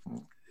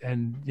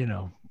 and,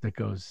 that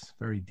goes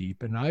very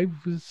deep. And I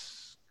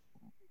was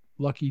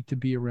lucky to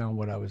be around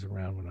what I was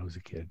around when I was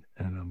a kid,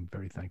 and I'm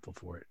very thankful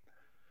for it.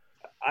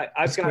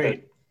 I've got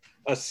a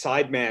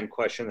sideman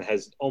question that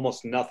has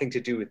almost nothing to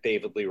do with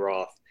David Lee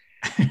Roth,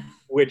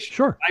 which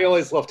sure. I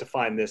always love to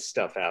find this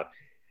stuff out.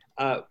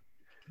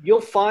 You'll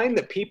find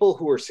that people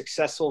who are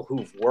successful,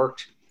 who've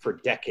worked for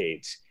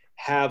decades,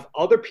 have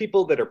other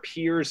people that are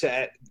peers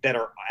that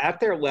are at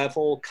their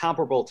level,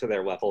 comparable to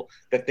their level,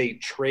 that they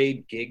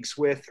trade gigs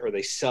with or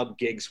they sub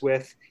gigs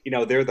with.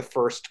 They're the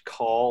first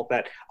call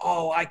that,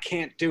 oh, I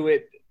can't do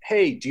it.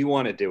 Hey, do you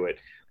want to do it?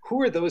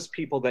 Who are those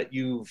people that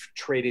you've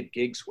traded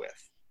gigs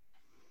with?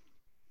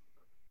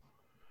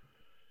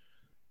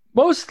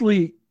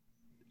 Mostly,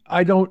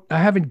 I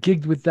haven't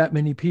gigged with that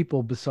many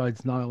people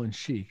besides Nile and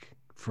Chic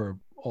for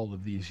all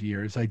of these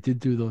years. I did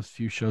do those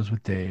few shows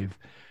with Dave.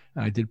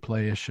 I did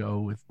play a show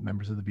with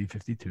members of the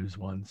B-52s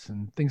once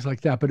and things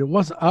like that, but I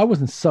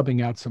wasn't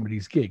subbing out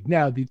somebody's gig.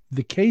 Now,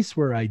 the case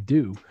where I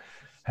do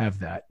have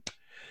that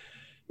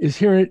is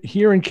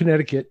here in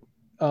Connecticut,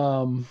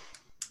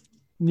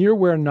 near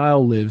where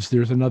Nile lives.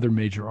 There's another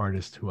major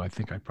artist who I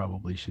think I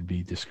probably should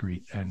be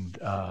discreet, and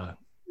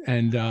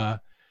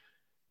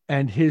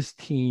his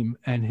team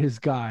and his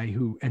guy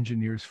who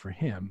engineers for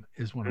him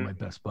is one of my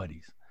best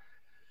buddies.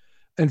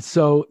 And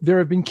so there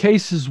have been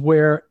cases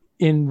where,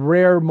 in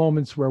rare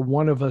moments where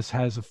one of us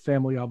has a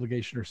family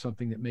obligation or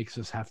something that makes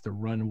us have to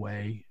run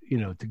away,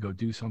 to go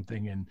do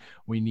something, and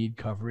we need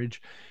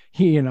coverage,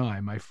 he and I,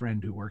 my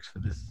friend who works for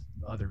this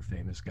other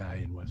famous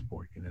guy in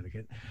Westport,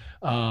 Connecticut,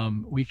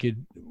 we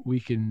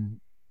can,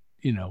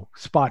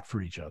 spot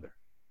for each other.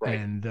 Right.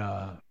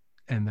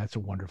 And that's a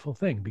wonderful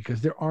thing,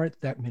 because there aren't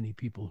that many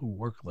people who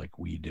work like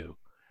we do.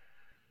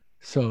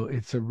 So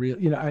it's a real,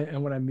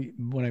 and what I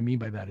mean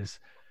by that is,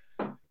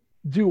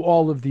 do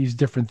all of these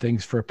different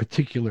things for a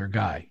particular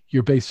guy.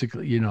 You're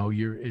basically,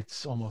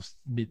 it's almost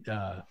I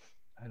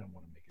don't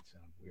want to make it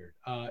sound weird.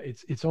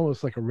 It's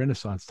almost like a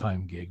Renaissance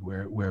time gig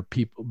where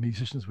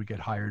musicians would get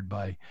hired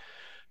by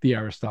the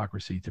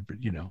aristocracy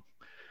to,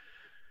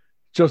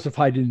 Joseph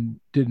Haydn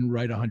didn't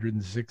write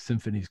 106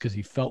 symphonies because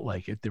he felt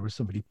like it. There was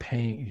somebody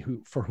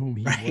for whom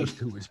he worked,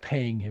 who was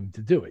paying him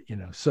to do it,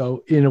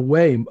 So in a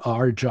way,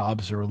 our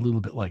jobs are a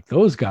little bit like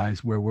those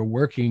guys, where we're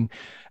working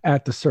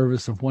at the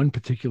service of one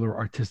particular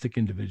artistic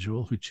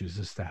individual who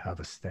chooses to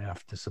have a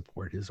staff to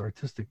support his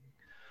artistic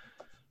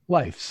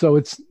life. So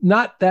it's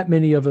not that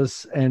many of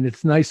us, and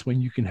it's nice when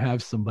you can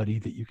have somebody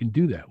that you can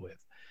do that with.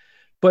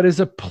 But as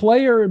a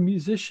player, a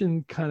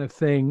musician kind of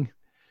thing,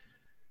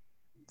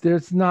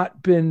 there's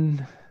not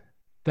been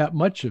that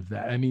much of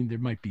that. I mean, there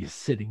might be a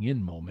sitting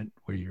in moment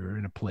where you're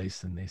in a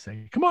place and they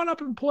say, come on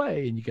up and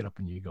play, and you get up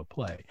and you go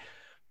play.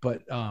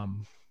 But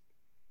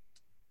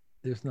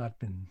there's not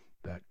been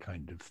that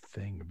kind of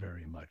thing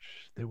very much.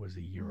 There was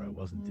a year I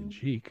wasn't in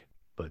Chic,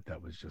 but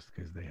that was just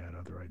because they had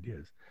other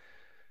ideas.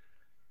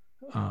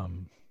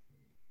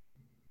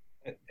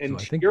 And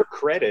so to your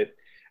credit,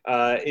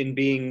 in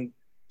being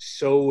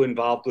so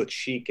involved with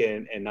Chic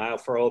and Nile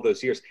for all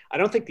those years, I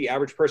don't think the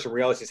average person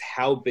realizes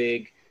how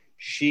big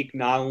Chic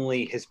not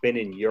only has been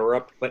in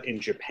Europe, but in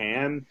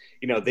Japan.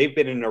 You know, they've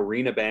been an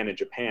arena band in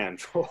Japan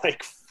for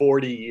like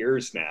 40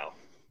 years now.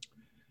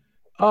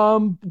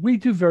 We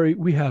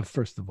have,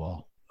 first of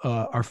all,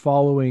 our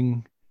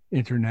following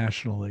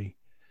internationally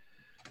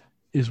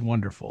is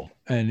wonderful.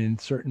 And in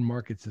certain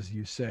markets, as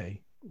you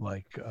say,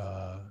 like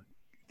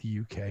the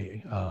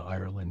UK,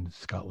 Ireland,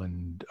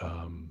 Scotland,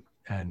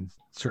 and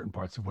certain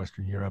parts of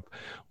Western Europe,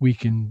 we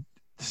can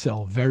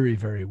sell very,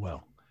 very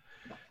well.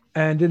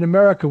 And in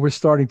America, we're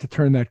starting to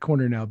turn that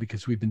corner now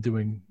because we've been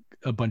doing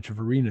a bunch of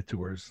arena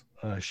tours.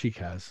 Chic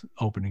has,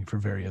 opening for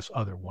various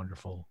other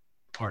wonderful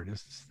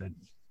artists that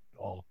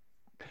all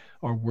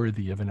are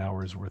worthy of an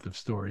hour's worth of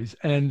stories.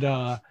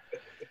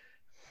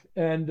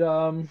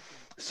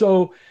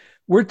 So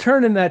we're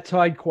turning that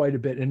tide quite a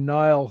bit. And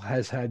Nile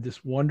has had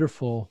this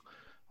wonderful,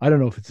 I don't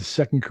know if it's his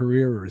second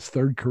career or his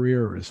third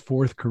career or his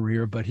fourth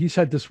career, but he's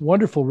had this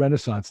wonderful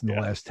renaissance in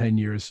the last 10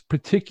 years,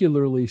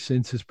 particularly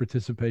since his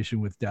participation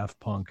with Daft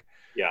Punk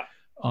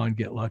on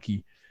Get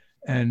Lucky.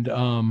 And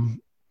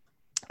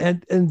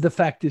the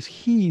fact is,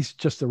 he's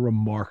just a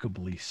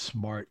remarkably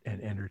smart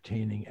and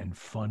entertaining and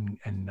fun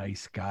and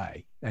nice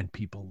guy, and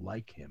people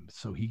like him.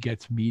 So he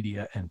gets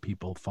media and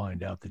people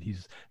find out that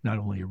he's not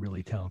only a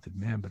really talented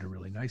man, but a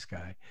really nice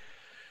guy.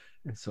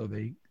 And so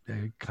they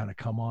kind of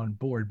come on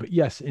board. But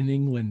yes, in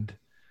England,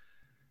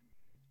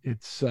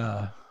 it's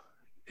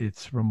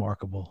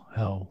remarkable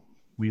how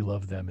we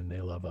love them and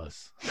they love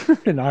us.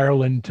 In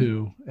Ireland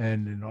too,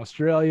 and in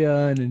Australia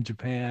and in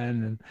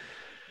Japan. And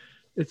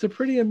it's a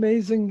pretty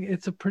amazing,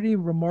 it's a pretty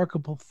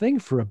remarkable thing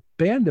for a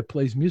band that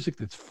plays music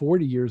that's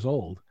 40 years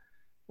old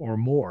or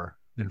more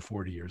than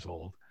 40 years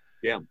old.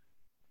 Yeah.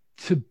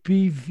 To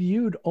be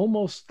viewed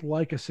almost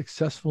like a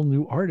successful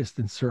new artist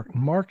in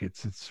certain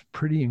markets. It's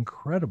pretty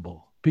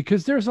incredible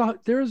because there's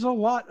a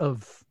lot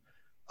of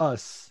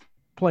us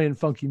playing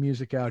funky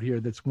music out here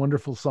that's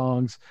wonderful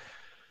songs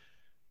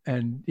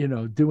and, you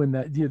know, doing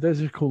that. Yeah,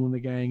 there's a Cool in the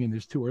Gang and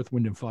there's two Earth,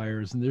 Wind and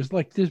Fires and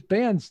there's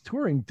bands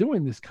touring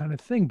doing this kind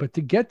of thing. But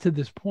to get to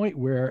this point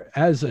where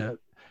as a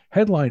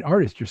headline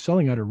artist, you're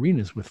selling out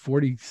arenas with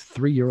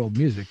 43-year-old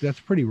music, that's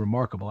pretty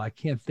remarkable. I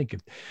can't think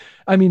of,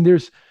 I mean,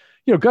 there's,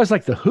 you know, guys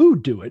like the Who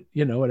do it,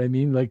 you know what I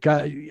mean? Like,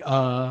 you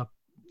know,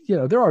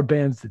 there are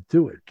bands that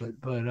do it,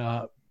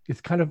 but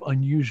it's kind of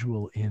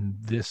unusual in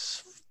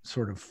this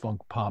sort of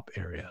funk pop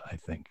area, I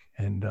think.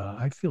 And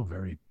I feel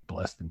very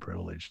blessed and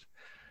privileged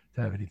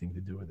to have anything to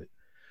do with it.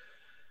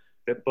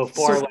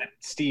 Before I let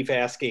Steve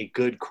ask a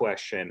good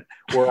question,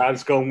 where I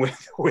was going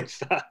with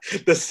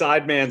the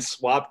Sideman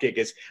swap gig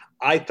is,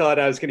 I thought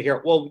I was going to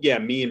hear, well, yeah,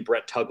 me and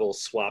Brett Tuggle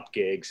swap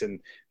gigs, and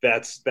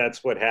that's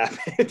what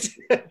happened.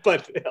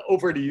 But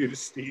over to you,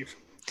 Steve.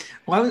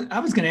 Well, I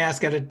was going to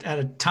ask at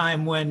a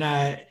time when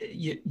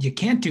you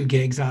can't do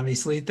gigs,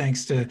 obviously,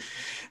 thanks to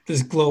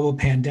this global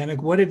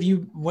pandemic. What have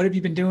you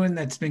been doing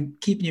that's been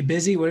keeping you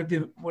busy? What have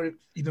you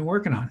been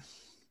working on?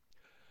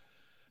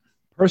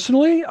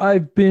 Personally,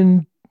 I've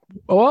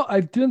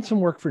done some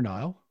work for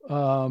Nile,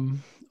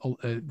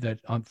 that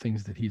on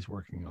things that he's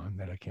working on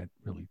that I can't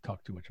really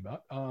talk too much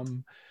about.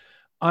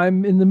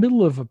 I'm in the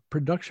middle of a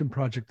production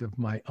project of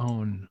my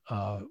own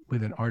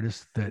with an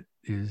artist that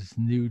is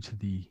new to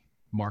the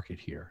market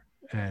here.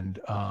 And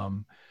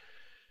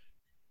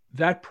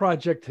that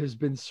project has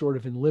been sort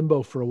of in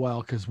limbo for a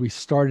while because we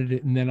started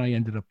it and then I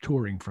ended up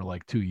touring for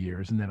like 2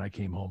 years and then I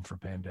came home for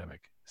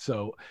pandemic.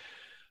 So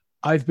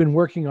I've been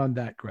working on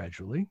that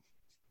gradually.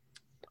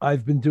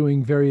 I've been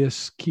doing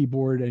various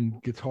keyboard and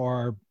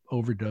guitar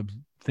overdub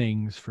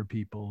things for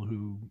people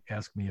who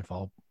ask me if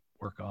I'll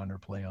work on or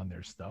play on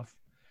their stuff.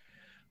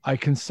 I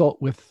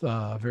consult with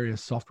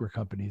various software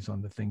companies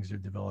on the things they're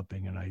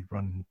developing, and I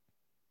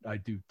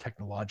do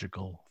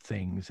technological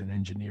things and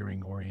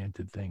engineering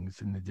oriented things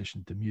in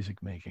addition to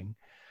music making.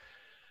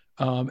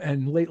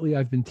 And lately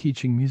I've been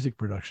teaching music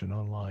production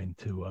online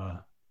to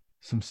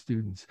some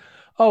students.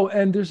 Oh,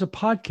 and there's a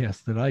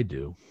podcast that I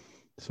do,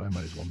 so I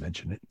might as well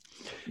mention it.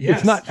 Yes.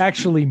 It's not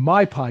actually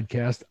my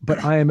podcast,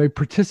 but I am a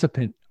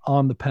participant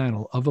on the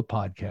panel of a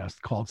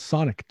podcast called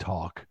Sonic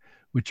Talk,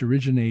 which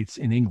originates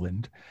in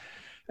England.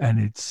 And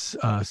it's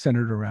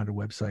centered around a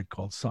website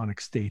called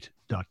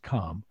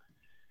sonicstate.com.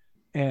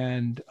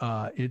 And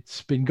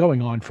it's been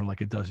going on for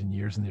like a dozen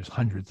years, and there's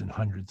hundreds and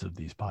hundreds of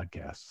these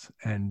podcasts.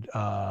 And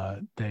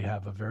they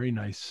have a very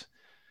nice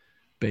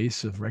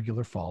base of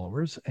regular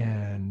followers,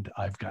 and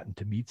I've gotten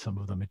to meet some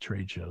of them at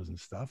trade shows and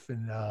stuff,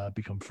 and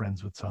become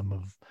friends with some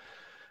of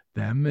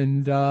them.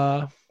 And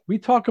we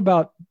talk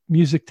about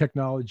music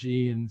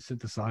technology and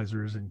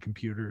synthesizers and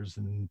computers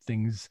and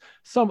things,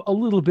 a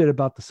little bit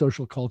about the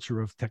social culture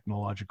of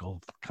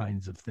technological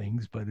kinds of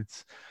things, but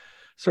it's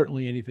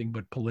certainly anything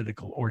but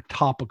political or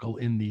topical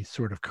in the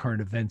sort of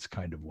current events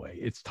kind of way.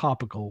 It's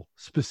topical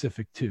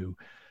specific to,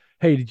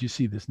 hey, did you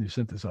see this new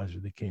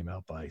synthesizer that came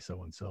out by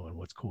so-and-so, and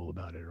what's cool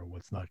about it or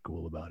what's not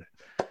cool about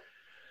it?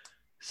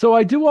 So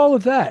I do all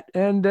of that.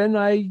 And then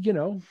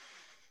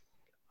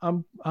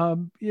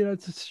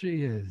it's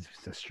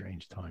a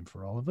strange time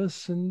for all of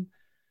us. And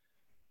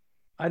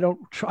I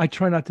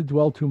try not to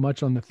dwell too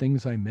much on the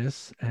things I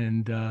miss.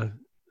 And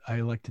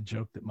I like to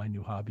joke that my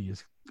new hobby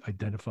is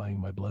identifying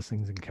my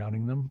blessings and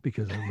counting them,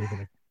 because I live in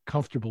a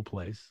comfortable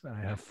place and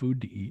I have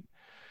food to eat.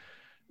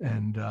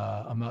 And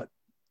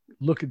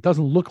it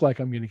doesn't look like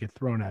I'm going to get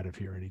thrown out of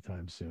here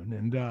anytime soon.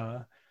 And,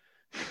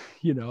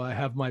 I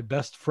have my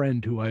best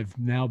friend who I've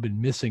now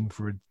been missing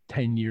for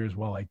 10 years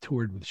while I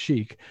toured with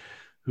Chic,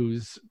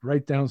 who's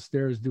right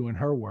downstairs doing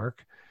her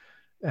work.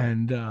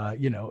 And,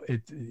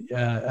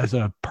 as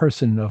a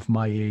person of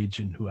my age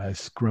and who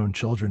has grown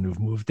children who've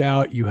moved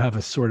out, you have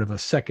a sort of a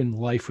second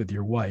life with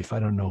your wife. I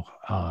don't know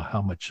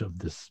how much of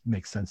this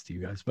makes sense to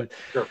you guys, but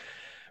sure.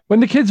 When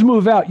the kids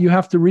move out, you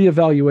have to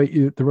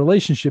reevaluate the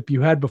relationship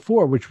you had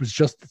before, which was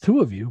just the two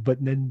of you.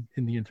 But then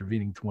in the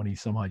intervening 20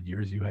 some odd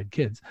years, you had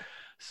kids.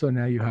 So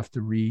now you have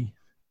to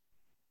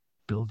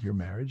rebuild your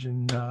marriage.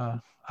 And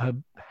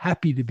I'm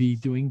happy to be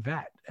doing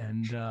that,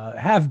 and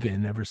have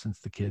been ever since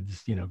the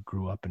kids,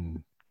 grew up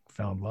and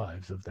found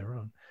lives of their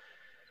own.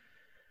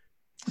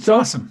 That's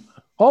awesome.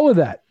 All of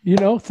that,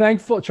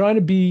 thankful,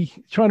 trying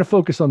to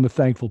focus on the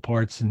thankful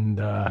parts and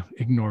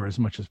ignore as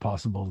much as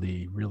possible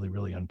the really,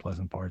 really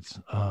unpleasant parts.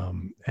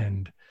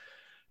 And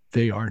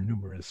they are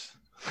numerous.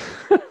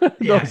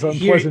 Those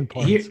unpleasant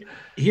parts.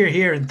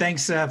 Here. And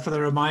thanks for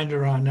the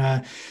reminder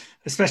on,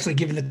 especially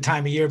given the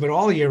time of year, but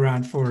all year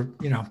round, for,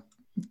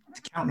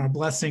 counting our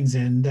blessings.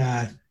 And,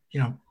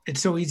 it's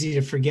so easy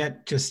to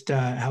forget just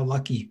how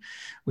lucky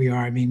we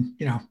are. I mean,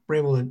 we're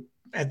able to,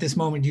 at this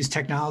moment, use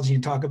technology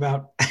and talk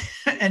about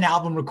an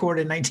album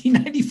recorded in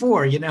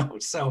 1994,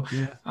 so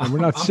yeah. We're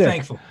not I'm sick.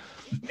 Thankful.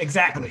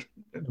 Exactly.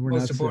 We're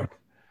most not important.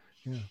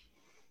 Sick.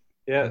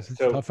 Yeah. It's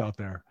tough out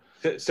there.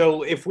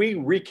 So if we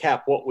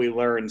recap what we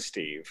learned,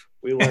 Steve,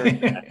 we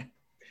learned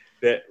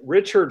that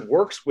Richard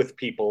works with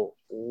people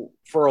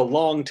for a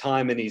long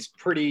time, and he's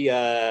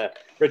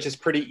Rich is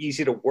pretty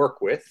easy to work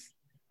with.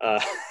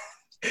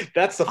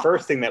 That's the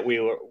first thing that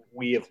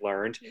we have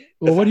learned.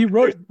 Well,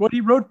 what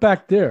he wrote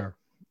back there,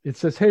 it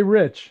says, "Hey,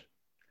 Rich,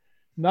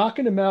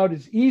 knocking him out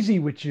is easy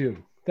with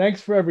you. Thanks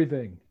for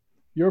everything.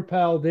 Your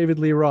pal, David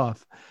Lee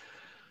Roth."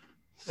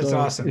 So that's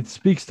awesome. It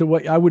speaks to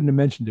what I wouldn't have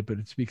mentioned it, but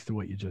it speaks to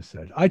what you just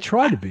said. I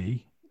try to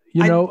be,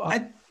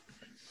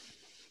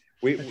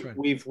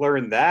 we've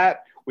learned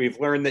that. We've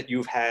learned that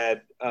you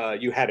had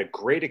a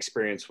great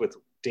experience with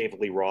David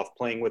Lee Roth,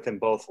 playing with him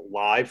both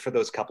live for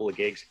those couple of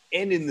gigs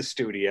and in the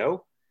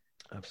studio.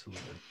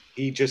 Absolutely.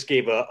 He just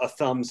gave a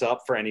thumbs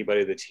up for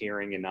anybody that's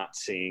hearing and not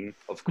seeing,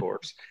 of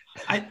course.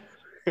 I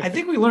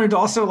think we learned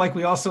also,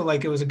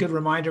 it was a good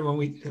reminder when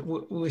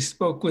we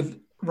spoke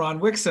with Ron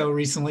Wixo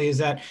recently, is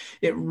that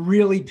it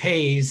really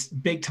pays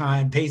big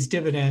time, pays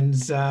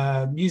dividends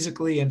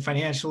musically and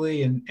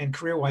financially and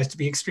career-wise, to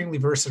be extremely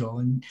versatile.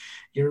 And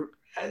you're,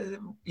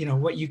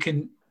 what you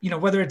can,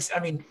 whether it's,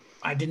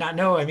 I did not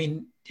know,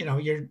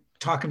 you're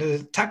talking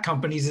to tech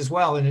companies as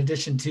well, in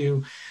addition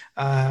to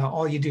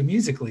all you do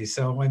musically.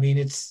 So,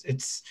 it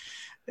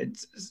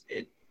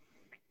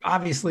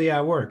obviously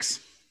works.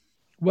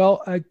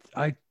 Well, I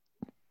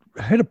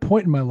hit a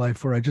point in my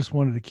life where I just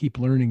wanted to keep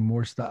learning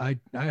more stuff.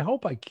 I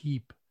hope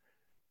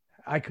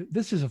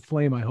this is a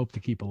flame I hope to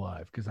keep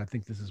alive, because I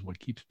think this is what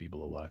keeps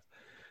people alive.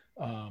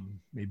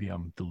 Maybe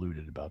I'm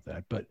deluded about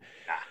that, but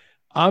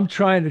I'm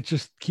trying to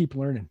just keep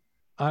learning.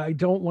 I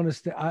don't want to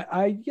stay.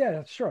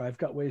 Yeah, sure. I've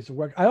got ways to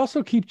work. I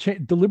also keep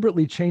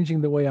deliberately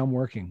changing the way I'm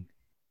working.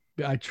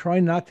 I try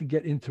not to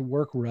get into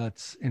work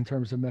ruts in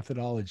terms of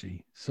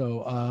methodology.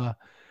 So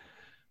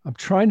I'm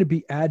trying to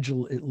be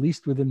agile, at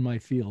least within my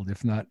field,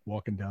 if not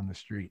walking down the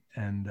street,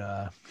 and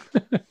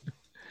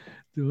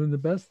doing the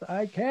best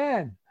I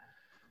can.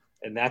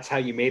 And that's how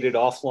you made it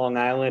off Long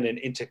Island and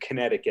into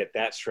Connecticut,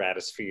 that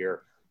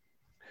stratosphere.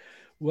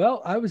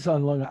 Well, I was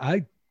on Long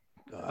Island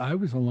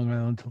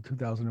until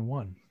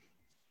 2001.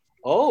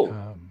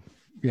 Oh,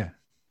 yeah.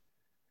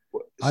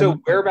 So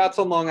whereabouts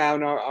on Long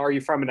Island are you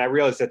from? And I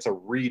realize that's a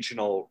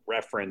regional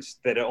reference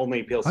that it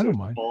only appeals to a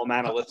small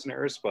amount of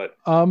listeners, but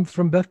I'm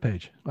from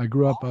Bethpage. I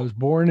grew up. I was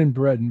born and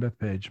bred in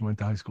Bethpage. Went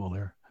to high school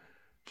there.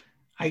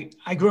 I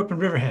grew up in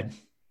Riverhead,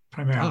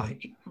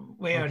 primarily,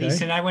 way out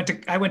east, and I went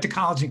to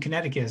college in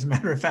Connecticut. As a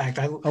matter of fact,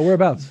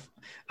 whereabouts?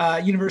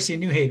 University of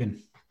New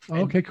Haven.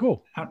 Okay,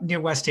 cool. Out near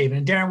West Haven.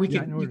 And Darren,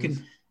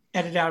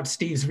 edit out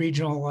Steve's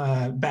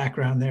regional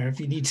background there if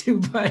you need to,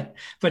 but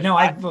no,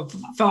 I fell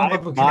in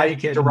love with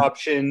Connecticut. My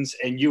interruptions,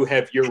 and you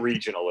have your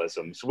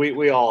regionalisms.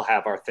 We all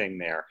have our thing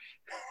there.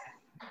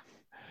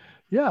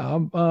 Yeah,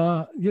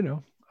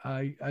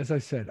 as I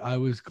said, I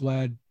was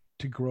glad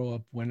to grow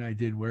up when I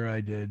did, where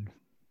I did,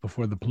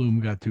 before the plume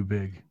got too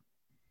big.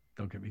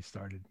 Don't get me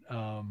started.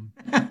 The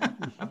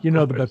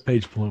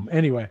Bethpage plume.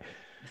 Anyway,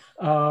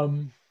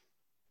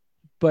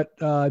 but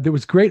there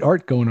was great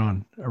art going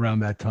on around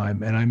that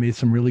time, and I made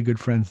some really good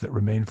friends that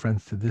remain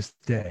friends to this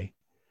day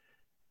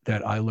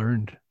that I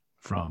learned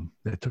from,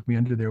 that took me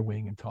under their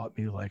wing and taught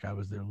me like I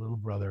was their little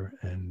brother,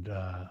 and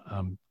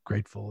I'm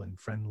grateful and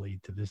friendly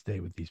to this day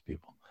with these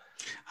people.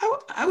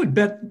 I would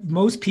bet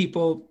most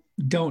people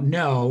don't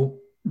know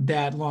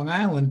that Long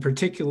Island,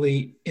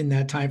 particularly in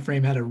that time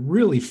frame, had a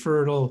really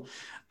fertile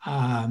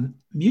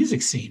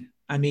music scene.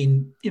 I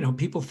mean,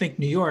 people think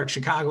New York,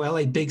 Chicago,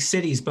 LA, big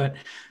cities, but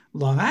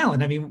Long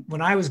Island. I mean,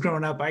 when I was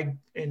growing up,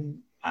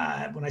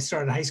 when I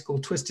started high school,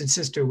 Twisted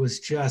Sister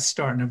was just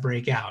starting to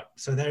break out.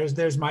 So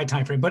there's my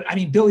time frame. But I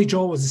mean, Billy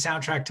Joel was the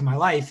soundtrack to my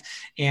life.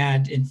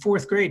 And in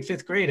 4th grade,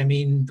 5th grade, I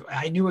mean,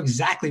 I knew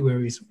exactly where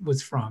he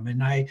was from.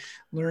 And I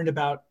learned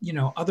about,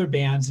 other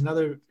bands and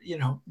other,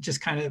 just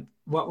kind of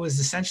what was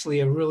essentially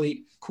a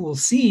really cool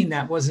scene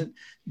that wasn't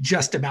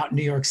just about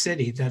New York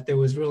City, that there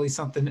was really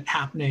something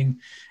happening,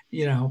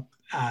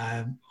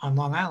 on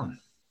Long Island.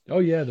 Oh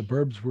yeah, the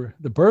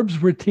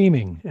burbs were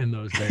teeming in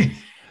those days.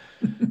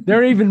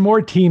 They're even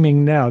more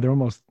teeming now. They're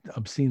almost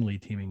obscenely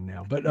teeming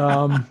now. But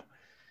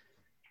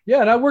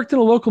yeah, and I worked in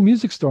a local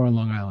music store on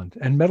Long Island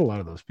and met a lot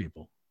of those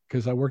people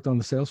because I worked on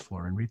the sales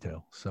floor in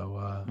retail.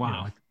 So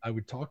wow, I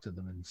would talk to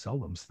them and sell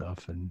them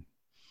stuff. And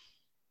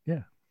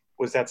yeah.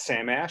 Was that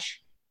Sam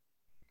Ash?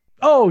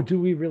 Oh, do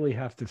we really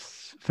have to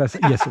fess?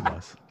 Yes, it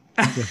was.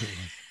 Yes, it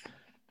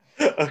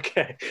was.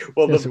 Okay.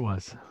 Well, yes, it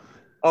was.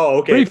 Oh,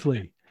 okay.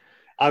 Briefly.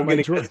 I'm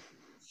going to get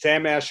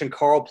Sam Ash and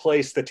Carl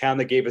Place, the town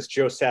that gave us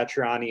Joe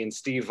Satriani and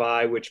Steve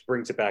Vai, which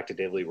brings it back to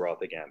David Lee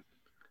Roth again.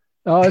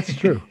 Oh, that's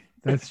true.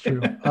 That's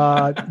true.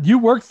 You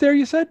worked there,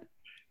 you said?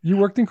 You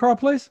worked in Carl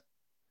Place?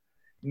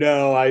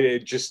 No, I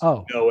just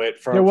know it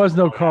from... There was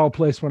no Carl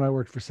Place when I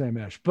worked for Sam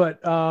Ash. But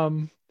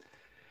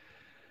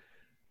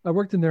I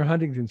worked in their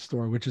Huntington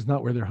store, which is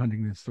not where their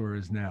Huntington store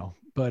is now.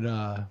 But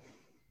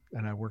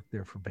and I worked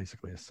there for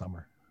basically a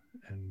summer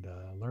and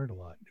learned a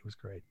lot. It was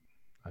great.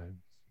 I'm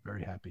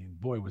very happy. And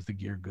boy, was the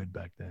gear good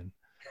back then.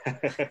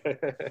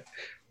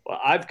 Well,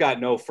 I've got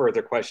no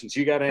further questions.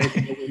 You got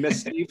anything that we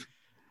missed, Steve?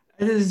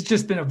 It has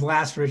just been a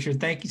blast, Richard.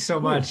 Thank you so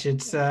much.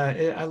 It's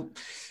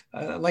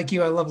like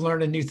you, I love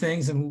learning new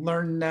things and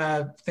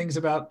learn things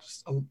about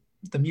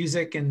the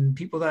music and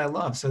people that I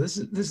love. So this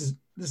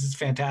is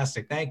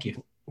fantastic. Thank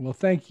you. Well,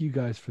 thank you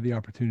guys for the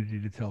opportunity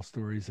to tell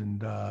stories.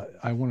 And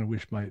I want to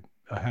wish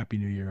a happy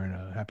new year and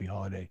a happy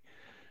holiday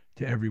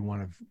to every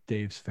one of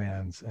Dave's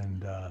fans,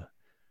 and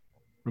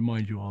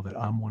remind you all that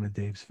I'm one of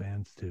Dave's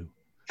fans too.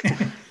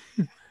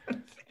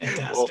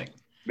 Fantastic. Well,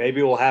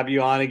 maybe we'll have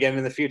you on again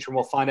in the future and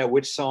we'll find out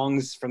which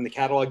songs from the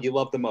catalog you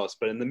love the most.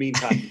 But in the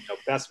meantime,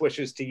 best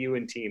wishes to you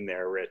and team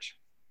there, Rich.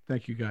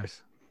 Thank you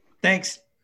guys. Thanks.